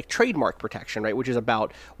given something like trademark protection, right? Which is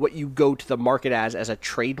about what you go to the market as a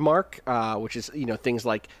trademark, which is things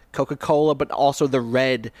like Coca-Cola, but also the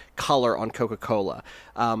red color on Coca-Cola.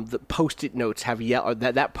 The Post-it notes have yellow.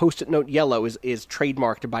 That Post-it note yellow is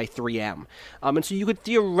trademarked by 3M, and so you could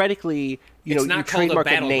theoretically. It's not called a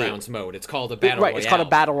Battlegrounds mode. It's called a Battle Royale. It's called a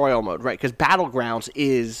Battle Royale mode, right? Because Battlegrounds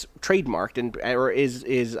is trademarked or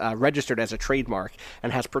is registered as a trademark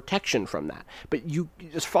and has protection from that. But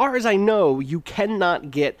as far as I know, you cannot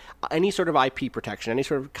get any sort of IP protection, any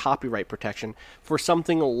sort of copyright protection for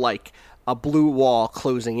something like a blue wall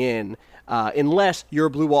closing in, unless your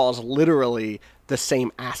blue wall is literally the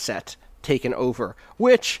same asset taken over.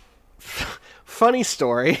 Which, funny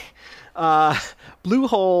story.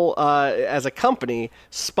 Bluehole, as a company,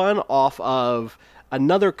 spun off of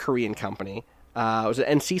another Korean company. Was it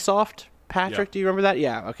NCSoft? Patrick, yeah. Do you remember that?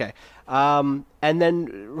 Yeah, okay. And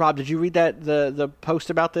then, Rob, did you read the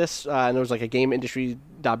post about this? And there was like a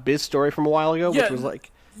GameIndustry.biz story from a while ago, which was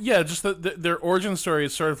like... Yeah, just their origin story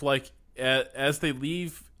is sort of like, as they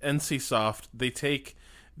leave NCSoft, they take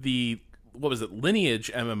the,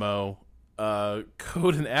 Lineage MMO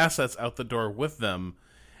code and assets out the door with them,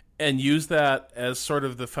 and use that as sort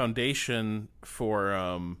of the foundation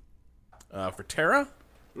for Terra,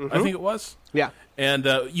 I think it was. Yeah. And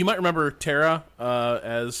you might remember Terra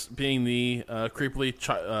as being the creepily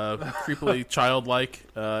childlike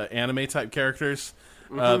anime type characters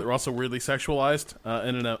that were also weirdly sexualized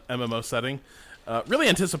in an MMO setting. Really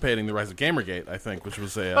anticipating the rise of Gamergate, I think, which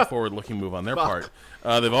was a forward-looking move on their part.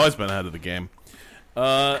 They've always been ahead of the game.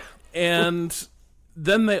 And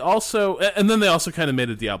then they also kind of made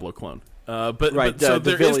a Diablo clone. So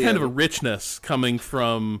there is kind of a richness coming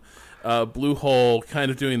from Bluehole, kind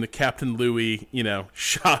of doing the Captain Louis,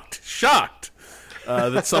 shocked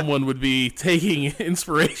that someone would be taking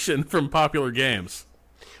inspiration from popular games.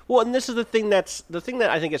 Well, and this is the thing that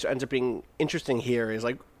I think ends up being interesting here is,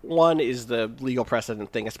 like, one is the legal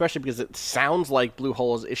precedent thing, especially because it sounds like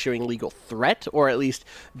Bluehole is issuing legal threat, or at least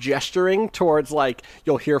gesturing towards, like,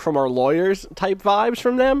 you'll hear from our lawyers type vibes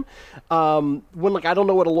from them. When, like, I don't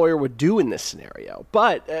know what a lawyer would do in this scenario,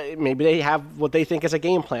 but maybe they have what they think is a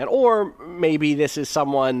game plan, or maybe this is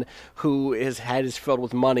someone who his head is filled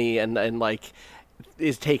with money and like,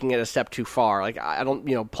 is taking it a step too far. Like, I don't,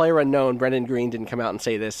 PlayerUnknown, Brendan Green didn't come out and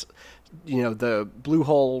say this the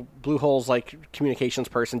Bluehole's like communications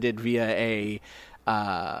person did via a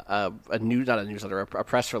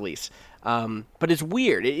press release. But it's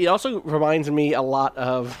weird. It also reminds me a lot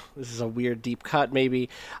of, this is a weird deep cut maybe,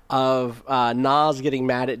 of Nas getting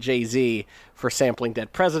mad at Jay-Z for sampling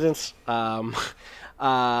Dead Presidents, in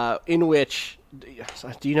which,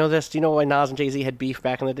 do you know this? Do you know why Nas and Jay-Z had beef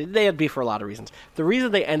back in the day? They had beef for a lot of reasons. The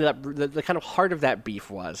reason they ended up, the kind of heart of that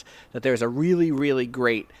beef was that there's a really, really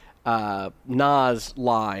great Nas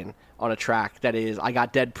line on a track that is, I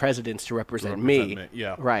got dead presidents to represent me.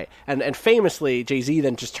 Yeah. Right. And famously, Jay-Z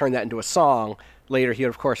then just turned that into a song. Later, he,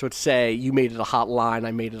 of course, would say, you made it a hot line,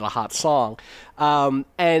 I made it a hot song.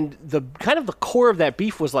 And the kind of the core of that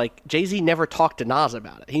beef was like, Jay-Z never talked to Nas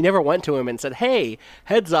about it. He never went to him and said, hey,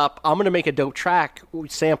 heads up, I'm going to make a dope track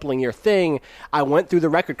sampling your thing. I went through the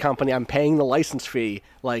record company, I'm paying the license fee,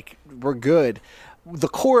 like, we're good. The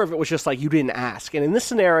core of it was just like, you didn't ask. And in this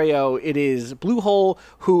scenario, it is Bluehole,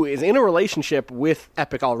 who is in a relationship with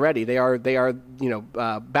Epic already. They are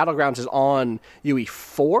Battlegrounds is on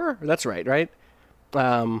UE4. That's right? It's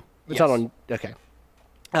yes. not on, okay.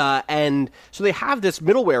 And so they have this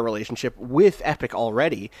middleware relationship with Epic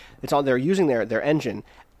already. It's on, they're using their engine.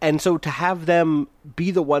 And so to have them be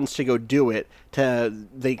the ones to go do it,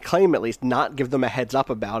 they claim at least, not give them a heads up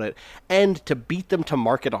about it, and to beat them to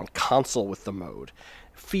market on console with the mode,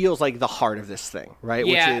 feels like the heart of this thing, right?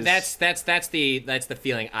 Yeah, which is, that's the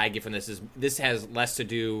feeling I get from this. Is this has less to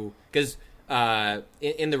do because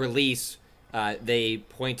in the release they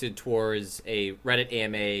pointed towards a Reddit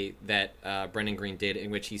AMA that Brendan Green did, in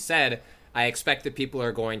which he said, I expect that people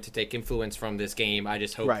are going to take influence from this game. I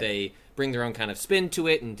just hope they bring their own kind of spin to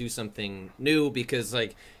it and do something new, because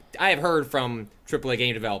like I have heard from AAA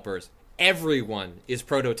game developers, everyone is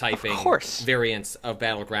prototyping variants of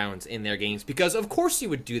Battlegrounds in their games, because of course you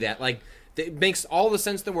would do that. Like, it makes all the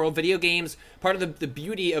sense in the world. Video games, part of the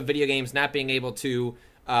beauty of video games not being able to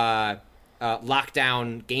lock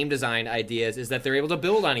down game design ideas is that they're able to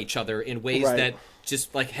build on each other in ways that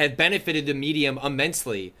just like have benefited the medium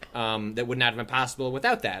immensely, that would not have been possible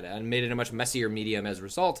without that, and made it a much messier medium as a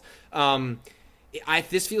result.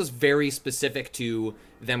 This feels very specific to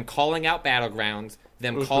them calling out Battlegrounds,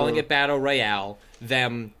 them calling it Battle Royale,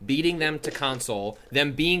 them beating them to console,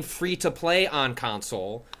 them being free to play on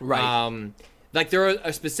console. Like, there are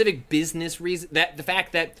a specific business reason, that the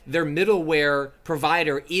fact that their middleware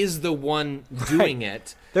provider is the one doing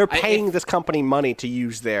it. They're paying this company money to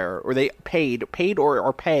use or they paid or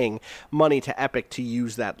are paying money to Epic to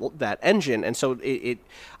use that engine, and so it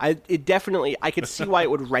definitely, I could see why it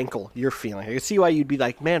would rankle your feeling. I could see why you'd be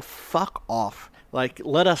like, man, fuck off. Like,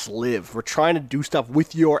 let us live. We're trying to do stuff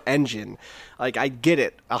with your engine. Like, I get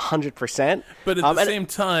it 100%. But at the same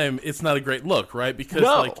time, it's not a great look, right? Because,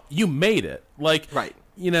 like, you made it. Like,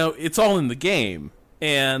 it's all in the game.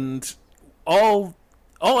 And all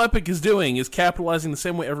Epic is doing is capitalizing the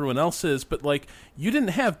same way everyone else is. But, like, you didn't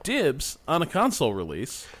have dibs on a console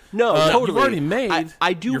release. No, totally. You've already made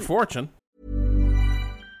your fortune.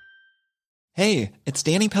 Hey, it's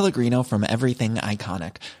Danny Pellegrino from Everything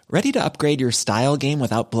Iconic. Ready to upgrade your style game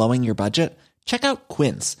without blowing your budget? Check out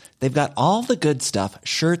Quince. They've got all the good stuff,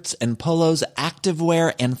 shirts and polos,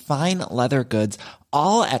 activewear, and fine leather goods,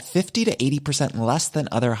 all at 50 to 80% less than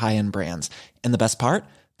other high-end brands. And the best part?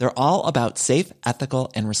 They're all about safe,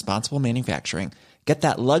 ethical, and responsible manufacturing. Get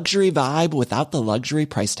that luxury vibe without the luxury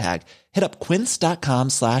price tag. Hit up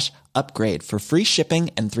quince.com/upgrade for free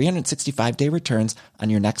shipping and 365-day returns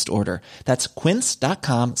on your next order. That's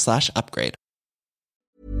quince.com/upgrade.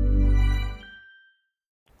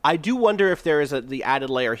 I do wonder if there is the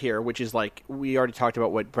added layer here, which is like, we already talked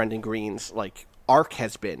about what Brendan Green's like arc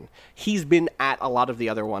has been. He's been at a lot of the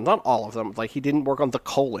other ones, not all of them. Like, he didn't work on the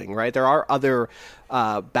Culling, right? There are other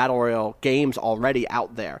Battle Royale games already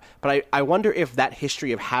out there. But I wonder if that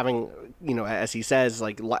history of having, as he says,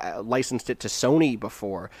 like, licensed it to Sony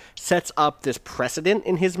before, sets up this precedent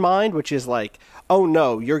in his mind, which is like, oh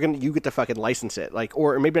no, you get to fucking license it. Like,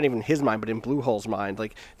 or maybe not even his mind, but in Bluehole's mind,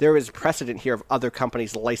 like, there is precedent here of other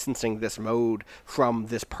companies licensing this mode from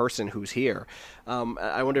this person who's here.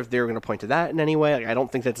 I wonder if they're going to point to that in any way. Like, I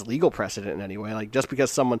don't think that's legal precedent in any way. Like, just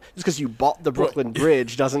because you bought the Brooklyn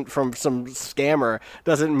Bridge from some scammer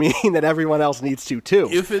doesn't mean that everyone else needs to too.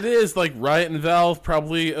 If it is, like, Riot and Valve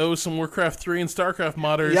probably owe some Warcraft 3 and StarCraft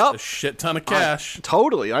modders a shit ton of cash.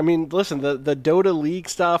 Totally. I mean, listen, the Dota League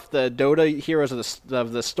stuff, the Dota Heroes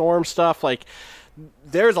of the Storm stuff, like,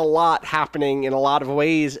 there's a lot happening in a lot of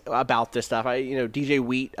ways about this stuff. DJ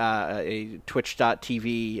Wheat, a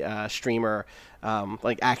Twitch.tv streamer,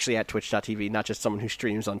 actually at Twitch.tv, not just someone who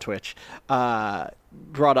streams on Twitch,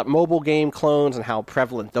 brought up mobile game clones and how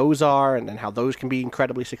prevalent those are, and how those can be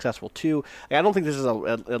incredibly successful too. I don't think this is a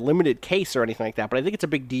limited case or anything like that, but I think it's a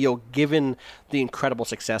big deal given the incredible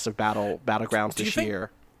success of Battlegrounds this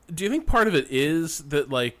year. Do you think part of it is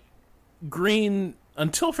that Green,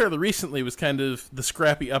 until fairly recently, was kind of the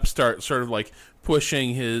scrappy upstart, sort of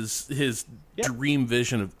pushing his dream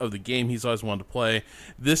vision of the game he's always wanted to play?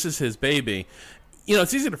 This is his baby.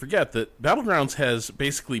 It's easy to forget that Battlegrounds has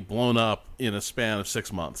basically blown up in a span of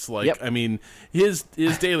 6 months. His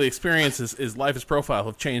daily experiences, his life, his profile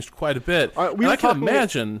have changed quite a bit. I can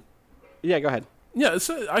imagine. Yeah, go ahead. Yeah,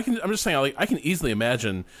 so I'm just saying, I can easily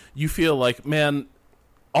imagine you feel like, man,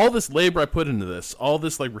 all this labor I put into this, all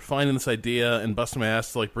this refining this idea and busting my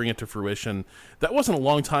ass to bring it to fruition, that wasn't a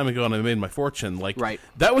long time ago and I made my fortune. Right.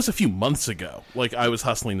 That was a few months ago. I was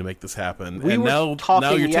hustling to make this happen. We were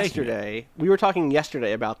talking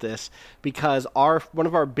yesterday about this because one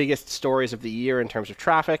of our biggest stories of the year in terms of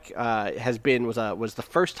traffic was the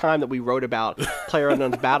first time that we wrote about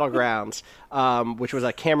PlayerUnknown's Battlegrounds, which was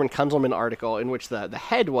a Cameron Kunzelman article in which the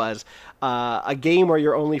head was a game where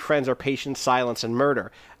your only friends are patience, silence, and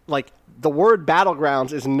murder. The word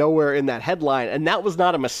Battlegrounds is nowhere in that headline, and that was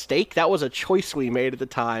not a mistake. That was a choice we made at the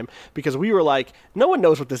time because we were like, no one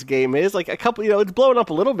knows what this game is. A couple, it's blowing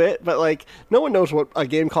up a little bit, but no one knows what a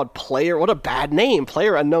game called what a bad name,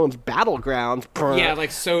 PlayerUnknown's Battlegrounds. Yeah,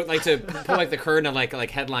 to pull the curtain on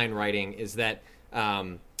headline writing is that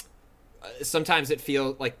sometimes it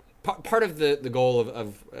feels like part of the goal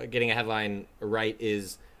of getting a headline right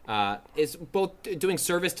is both doing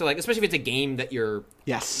service to especially if it's a game that you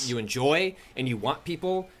enjoy and you want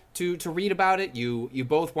people to read about it. You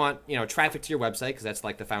both want traffic to your website because that's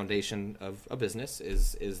the foundation of a business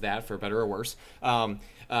is that, for better or worse.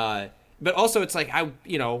 But also it's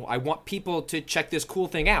I want people to check this cool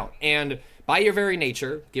thing out, and by your very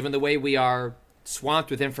nature, given the way we are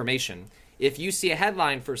swamped with information, if you see a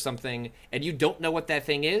headline for something and you don't know what that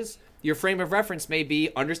thing is, your frame of reference may be,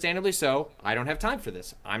 understandably so, I don't have time for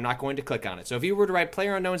this. I'm not going to click on it. So if you were to write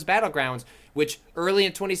PlayerUnknown's Battlegrounds, which early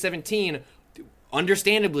in 2017,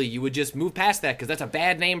 understandably, you would just move past that because that's a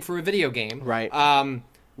bad name for a video game. Right.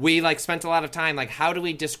 We spent a lot of time, how do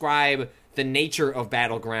we describe the nature of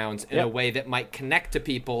Battlegrounds in a way that might connect to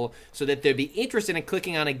people so that they'd be interested in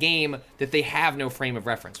clicking on a game that they have no frame of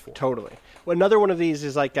reference for. Totally. Well, another one of these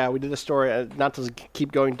is we did a story, not to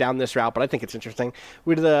keep going down this route, but I think it's interesting.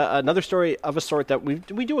 We did another story of a sort that we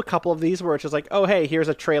do a couple of these where it's just oh, hey, here's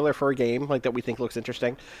a trailer for a game that we think looks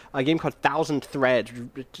interesting. A game called Thousand Threads,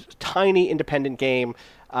 tiny independent game.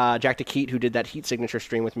 Jack DeKeat, who did that Heat Signature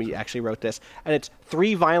stream with me, actually wrote this. And it's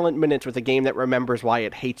 3 violent minutes with a game that remembers why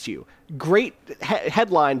it hates you. Great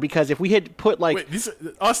headline, because if we had put Wait,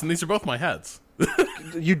 Austin, these are both my heads.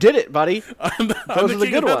 You did it, buddy. I'm are the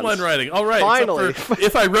good ones. Headline writing. All right. Finally.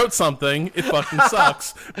 If I wrote something, it fucking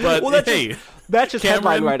sucks. But hey, that's just Cameron,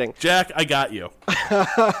 headline writing. Jack, I got you.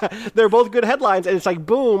 They're both good headlines, and it's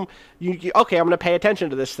boom. Okay, I'm going to pay attention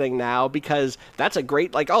to this thing now because that's a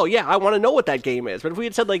great, oh yeah, I want to know what that game is. But if we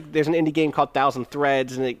had said there's an indie game called Thousand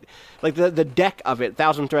Threads, and the deck of it,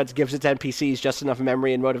 Thousand Threads gives its NPCs just enough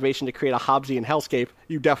memory and motivation to create a Hobbesian hellscape,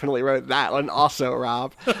 you definitely wrote that one also,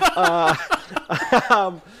 Rob.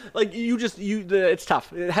 It's tough.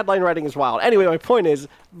 Headline writing is wild. Anyway, my point is,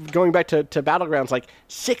 going back to Battlegrounds,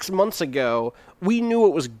 6 months ago, we knew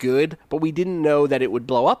it was good, but we didn't know that it would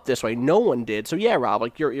blow up this way. No one did. So yeah, Rob,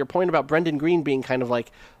 your point about Brendan Green being kind of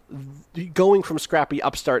going from scrappy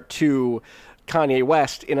upstart to Kanye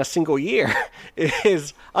West in a single year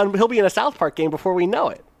is he'll be in a South Park game before we know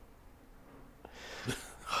it.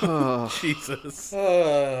 Jesus.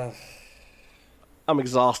 I'm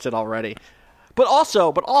exhausted already. But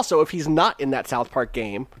also, if he's not in that South Park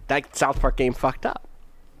game, that South Park game fucked up.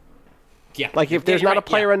 Yeah. If there's not a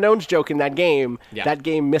PlayerUnknown's joke in that game, that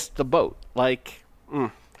game missed the boat.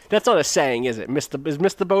 That's not a saying, is it? Is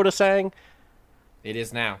missed the boat a saying? It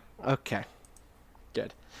is now. Okay.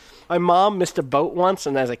 Good. My mom missed a boat once,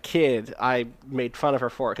 and as a kid, I made fun of her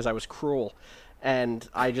for it because I was cruel. And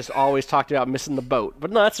I just always talked about missing the boat. But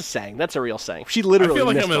no, that's a saying. That's a real saying. She literally I feel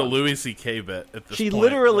like missed I'm in a Louis C.K. bit at this She point.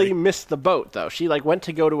 literally missed the boat, though. She went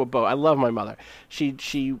to go to a boat. I love my mother. She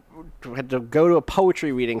had to go to a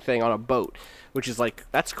poetry reading thing on a boat, which is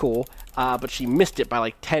that's cool. But she missed it by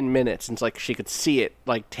 10 minutes. And it's she could see it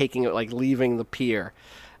taking it, leaving the pier.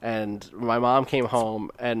 And my mom came home,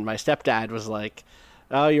 and my stepdad was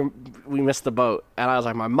oh, we missed the boat. And I was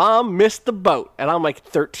like, my mom missed the boat. And I'm like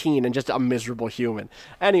 13 and just a miserable human.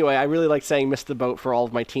 Anyway, I really like saying missed the boat for all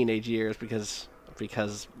of my teenage years because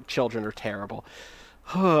children are terrible.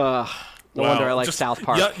 No wonder I like South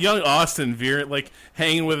Park. Young Austin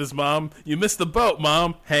hanging with his mom. You missed the boat,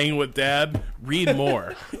 Mom. Hanging with Dad. Read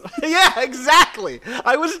more. Yeah, exactly.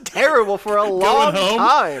 I was terrible for a long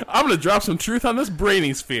time. I'm going to drop some truth on this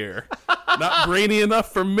brainy sphere. Not brainy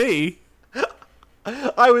enough for me.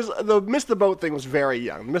 The Miss the Boat thing was very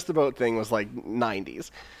young. The Miss the Boat thing was like 90s.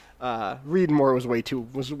 Read More was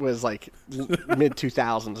was like mid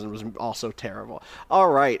 2000s and was also terrible.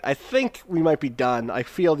 All right, I think we might be done. I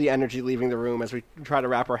feel the energy leaving the room as we try to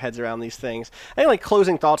wrap our heads around these things. I think like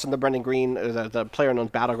closing thoughts on the Brendan Green, the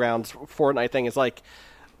PlayerUnknown's Battlegrounds Fortnite thing is like,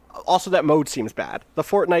 also that mode seems bad. The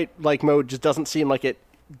Fortnite like mode just doesn't seem like it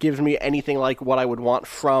gives me anything like what I would want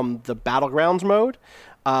from the Battlegrounds mode,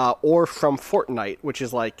 or from Fortnite, which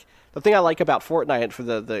is like. The thing I like about Fortnite for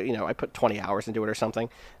the I put 20 hours into it or something,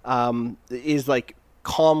 is like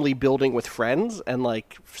calmly building with friends and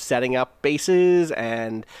like setting up bases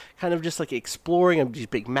and kind of just like exploring these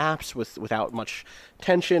big maps without much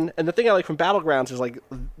tension. And the thing I like from Battlegrounds is like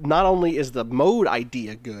not only is the mode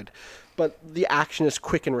idea good, but the action is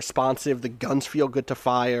quick and responsive. The guns feel good to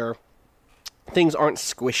fire. Things aren't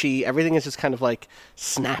squishy. Everything is just kind of like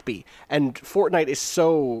snappy. And Fortnite is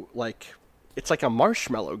so like. It's like a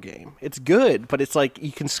marshmallow game. It's good, but it's like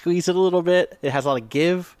you can squeeze it a little bit. It has a lot of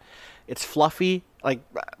give. It's fluffy. Like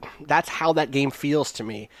that's how that game feels to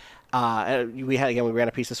me. We ran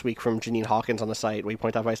a piece this week from Janine Hawkins on the site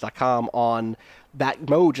waypoint.vice.com on that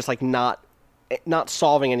mode, just like not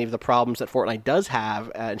solving any of the problems that Fortnite does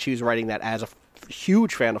have. And she was writing that as a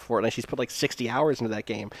huge fan of Fortnite. She's put like 60 hours into that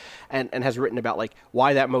game and has written about like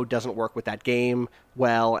why that mode doesn't work with that game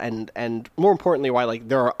well, and more importantly why like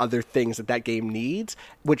there are other things that game needs,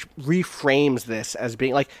 which reframes this as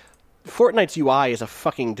being like Fortnite's UI is a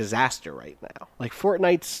fucking disaster right now. Like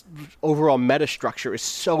Fortnite's overall meta structure is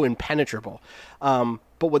so impenetrable. But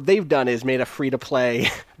what they've done is made a free-to-play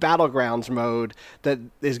Battlegrounds mode that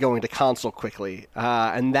is going to console quickly,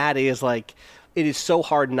 and that is like it is so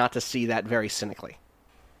hard not to see that very cynically.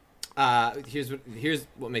 Here's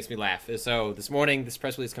what makes me laugh. So this morning, this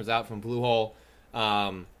press release comes out from Bluehole,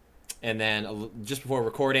 and then just before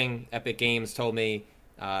recording, Epic Games told me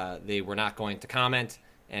they were not going to comment,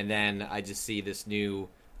 and then I just see this new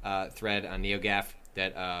thread on NeoGAF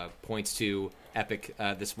that points to Epic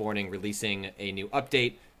this morning releasing a new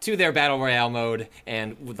update to their Battle Royale mode,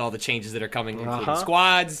 and with all the changes that are coming, including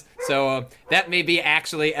squads. So that may be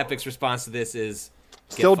actually Epic's response to this is...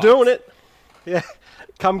 Still doing it. Yeah,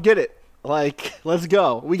 come get it. Like, let's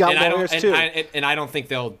go. We got lawyers too. And I don't think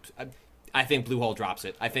they'll... I think Bluehole drops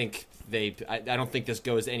it. I think I don't think this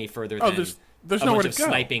goes any further than there's a nowhere bunch to of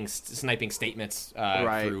go. sniping statements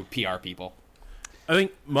through PR people. I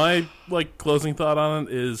think my closing thought on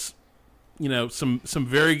it is, some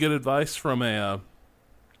very good advice from a...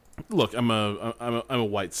 Look, I'm a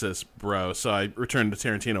white cis bro, so I return to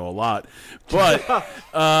Tarantino a lot. But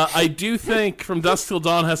I do think From Dusk Till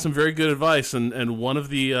Dawn has some very good advice, and one of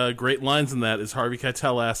the great lines in that is Harvey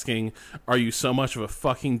Keitel asking, "Are you so much of a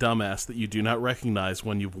fucking dumbass that you do not recognize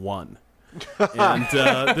when you've won?" And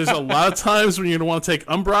there's a lot of times when you're going to want to take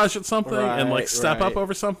umbrage at something and step up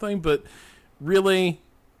over something, but really,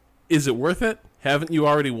 is it worth it? Haven't you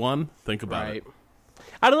already won? Think about it.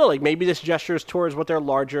 I don't know, like maybe this gestures towards what their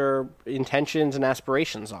larger intentions and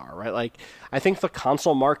aspirations are, right? Like, I think the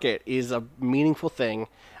console market is a meaningful thing.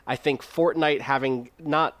 I think Fortnite having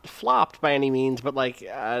not flopped by any means, but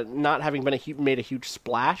not having been made a huge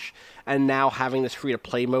splash, and now having this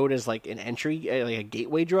free-to-play mode as like an entry, like a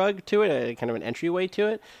gateway drug to it, kind of an entryway to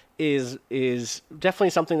it, is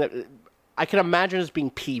definitely something that I can imagine as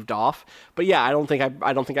being peeved off. But yeah, I don't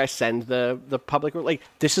think I send the public like,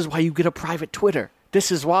 this is why you get a private Twitter. This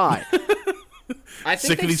is why. I think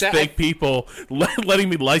sick of these fake people letting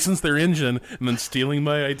me license their engine and then stealing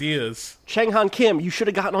my ideas. Chang Han Kim, you should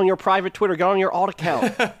have gotten on your private Twitter. Got on your alt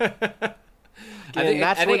account. I think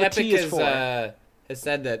Epic has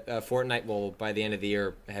said that Fortnite will, by the end of the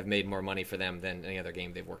year, have made more money for them than any other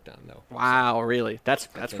game they've worked on, though. Wow, really? That's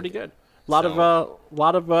pretty good. That's the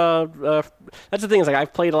thing is, like,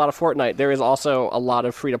 I've played a lot of Fortnite. There is also a lot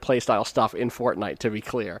of free to play style stuff in Fortnite, to be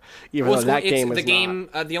clear. Even though that game is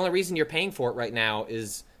not. The only reason you're paying for it right now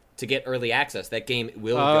is to get early access. That game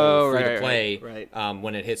will go free to play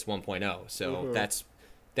when it hits 1.0. So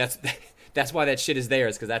that's why that shit is there,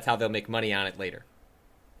 is because that's how they'll make money on it later.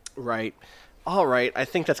 Right. All right, I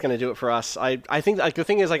think that's going to do it for us. I think like the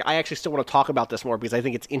thing is like I actually still want to talk about this more because I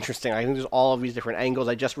think it's interesting. I think there's all of these different angles.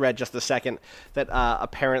 I just read just a second that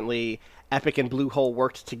apparently Epic and Bluehole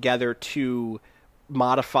worked together to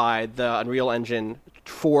modify the Unreal Engine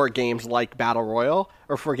for games like Battle Royale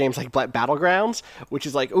or for games like Battlegrounds, which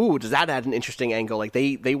is like, ooh, does that add an interesting angle? Like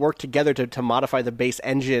they work together to modify the base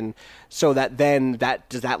engine so that then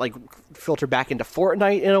does that like filter back into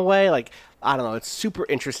Fortnite in a way? Like, I don't know. It's super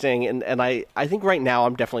interesting, and I think right now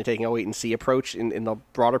I'm definitely taking a wait-and-see approach in the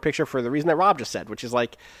broader picture for the reason that Rob just said, which is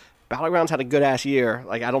like, Battlegrounds had a good-ass year.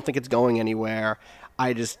 Like, I don't think it's going anywhere.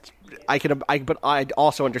 But I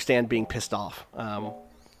also understand being pissed off.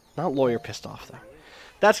 Not lawyer pissed off, though.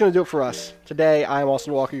 That's going to do it for us. Today, I'm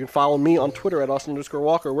Austin Walker. You can follow me on Twitter at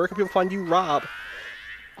Austin_Walker. Where can people find you, Rob?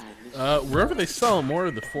 Wherever they sell more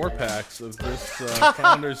of the 4-packs of this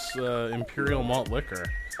Founders Imperial Malt Liquor.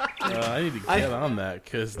 I need to get on that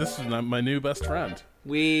because this is my new best friend.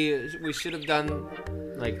 We should have done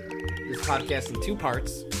like this podcast in 2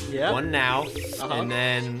 parts. Yeah. One now, and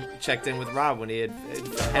then checked in with Rob when he had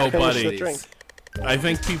buddy. I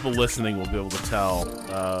think people listening will be able to tell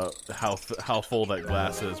how full that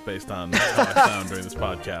glass is based on how I sound during this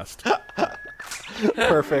podcast.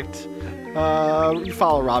 Perfect. You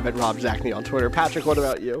follow Rob at Rob Zachney on Twitter. Patrick, what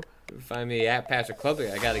about you? Find me at Patrick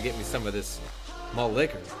Klubnik. I got to get me some of this malt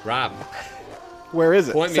liquor. Rob. Where is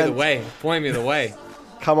it? Point me the way.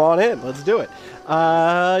 Come on in. Let's do it.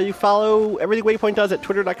 You follow everything Waypoint does at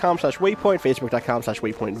twitter.com/Waypoint,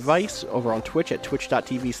 facebook.com/WaypointVice, over on Twitch at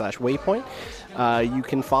twitch.tv/Waypoint. You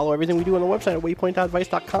can follow everything we do on the website at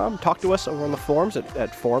waypoint.vice.com. Talk to us over on the forums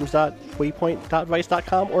at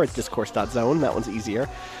forums.waypoint.vice.com or at discourse.zone. That one's easier.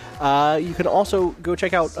 You can also go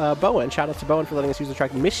check out Bowen. Shout out to Bowen for letting us use the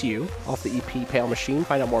track Miss You off the EP Pale Machine.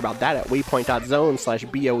 Find out more about that at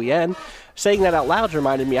waypoint.zone/BOEN. Saying that out loud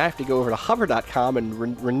reminded me I have to go over to hover.com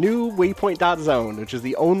and renew waypoint.zone, which is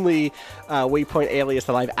the only Waypoint alias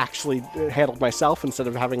that I've actually handled myself instead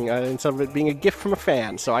of it being a gift from a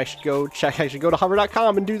fan. So I should go to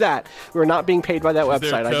hover.com and do that. We're not being paid by that website.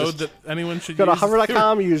 Is there a code that anyone should go use? To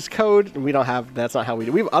hover.com, use code. We don't have. That's not how we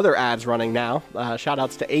do. We have other ads running now. Shout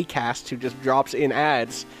outs to Acast, who just drops in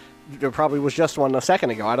ads. There probably was just one a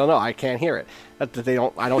second ago. I don't know. I can't hear it. I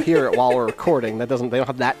don't hear it while we're recording. They don't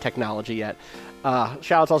have that technology yet.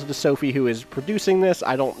 Shout outs also to Sophie, who is producing this.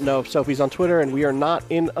 I don't know if Sophie's on Twitter, and we are not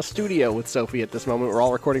in a studio with Sophie at this moment. We're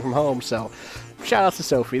all recording from home, so shout outs to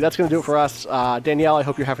Sophie. That's going to do it for us. Danielle, I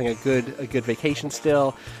hope you're having a good vacation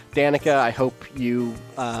still. Danica, I hope you.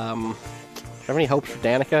 Do you have any hopes for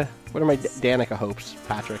Danica? What are my Danica hopes,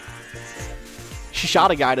 Patrick? She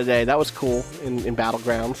shot a guy today. That was cool in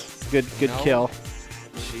Battlegrounds. Good kill.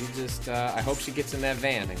 She just, I hope she gets in that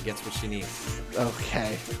van and gets what she needs.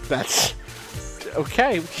 Okay. That's...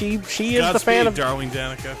 Okay. She is the fan of... darling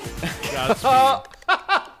Danica. Godspeed.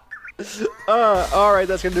 All right,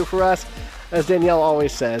 that's going to do it for us. As Danielle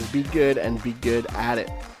always says, be good and be good at it.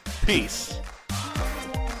 Peace.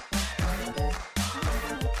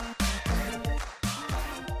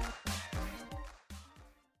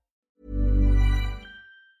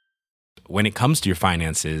 When it comes to your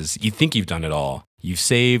finances, you think you've done it all. You've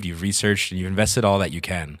saved, you've researched, and you've invested all that you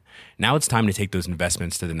can. Now it's time to take those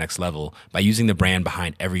investments to the next level by using the brand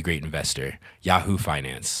behind every great investor, Yahoo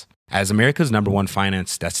Finance. As America's #1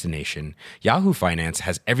 finance destination, Yahoo Finance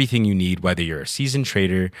has everything you need, whether you're a seasoned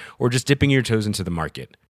trader or just dipping your toes into the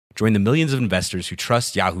market. Join the millions of investors who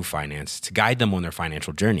trust Yahoo Finance to guide them on their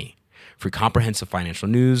financial journey. For comprehensive financial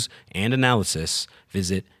news and analysis,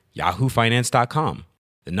 visit yahoofinance.com.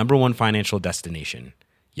 The #1 financial destination,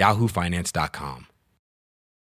 yahoofinance.com.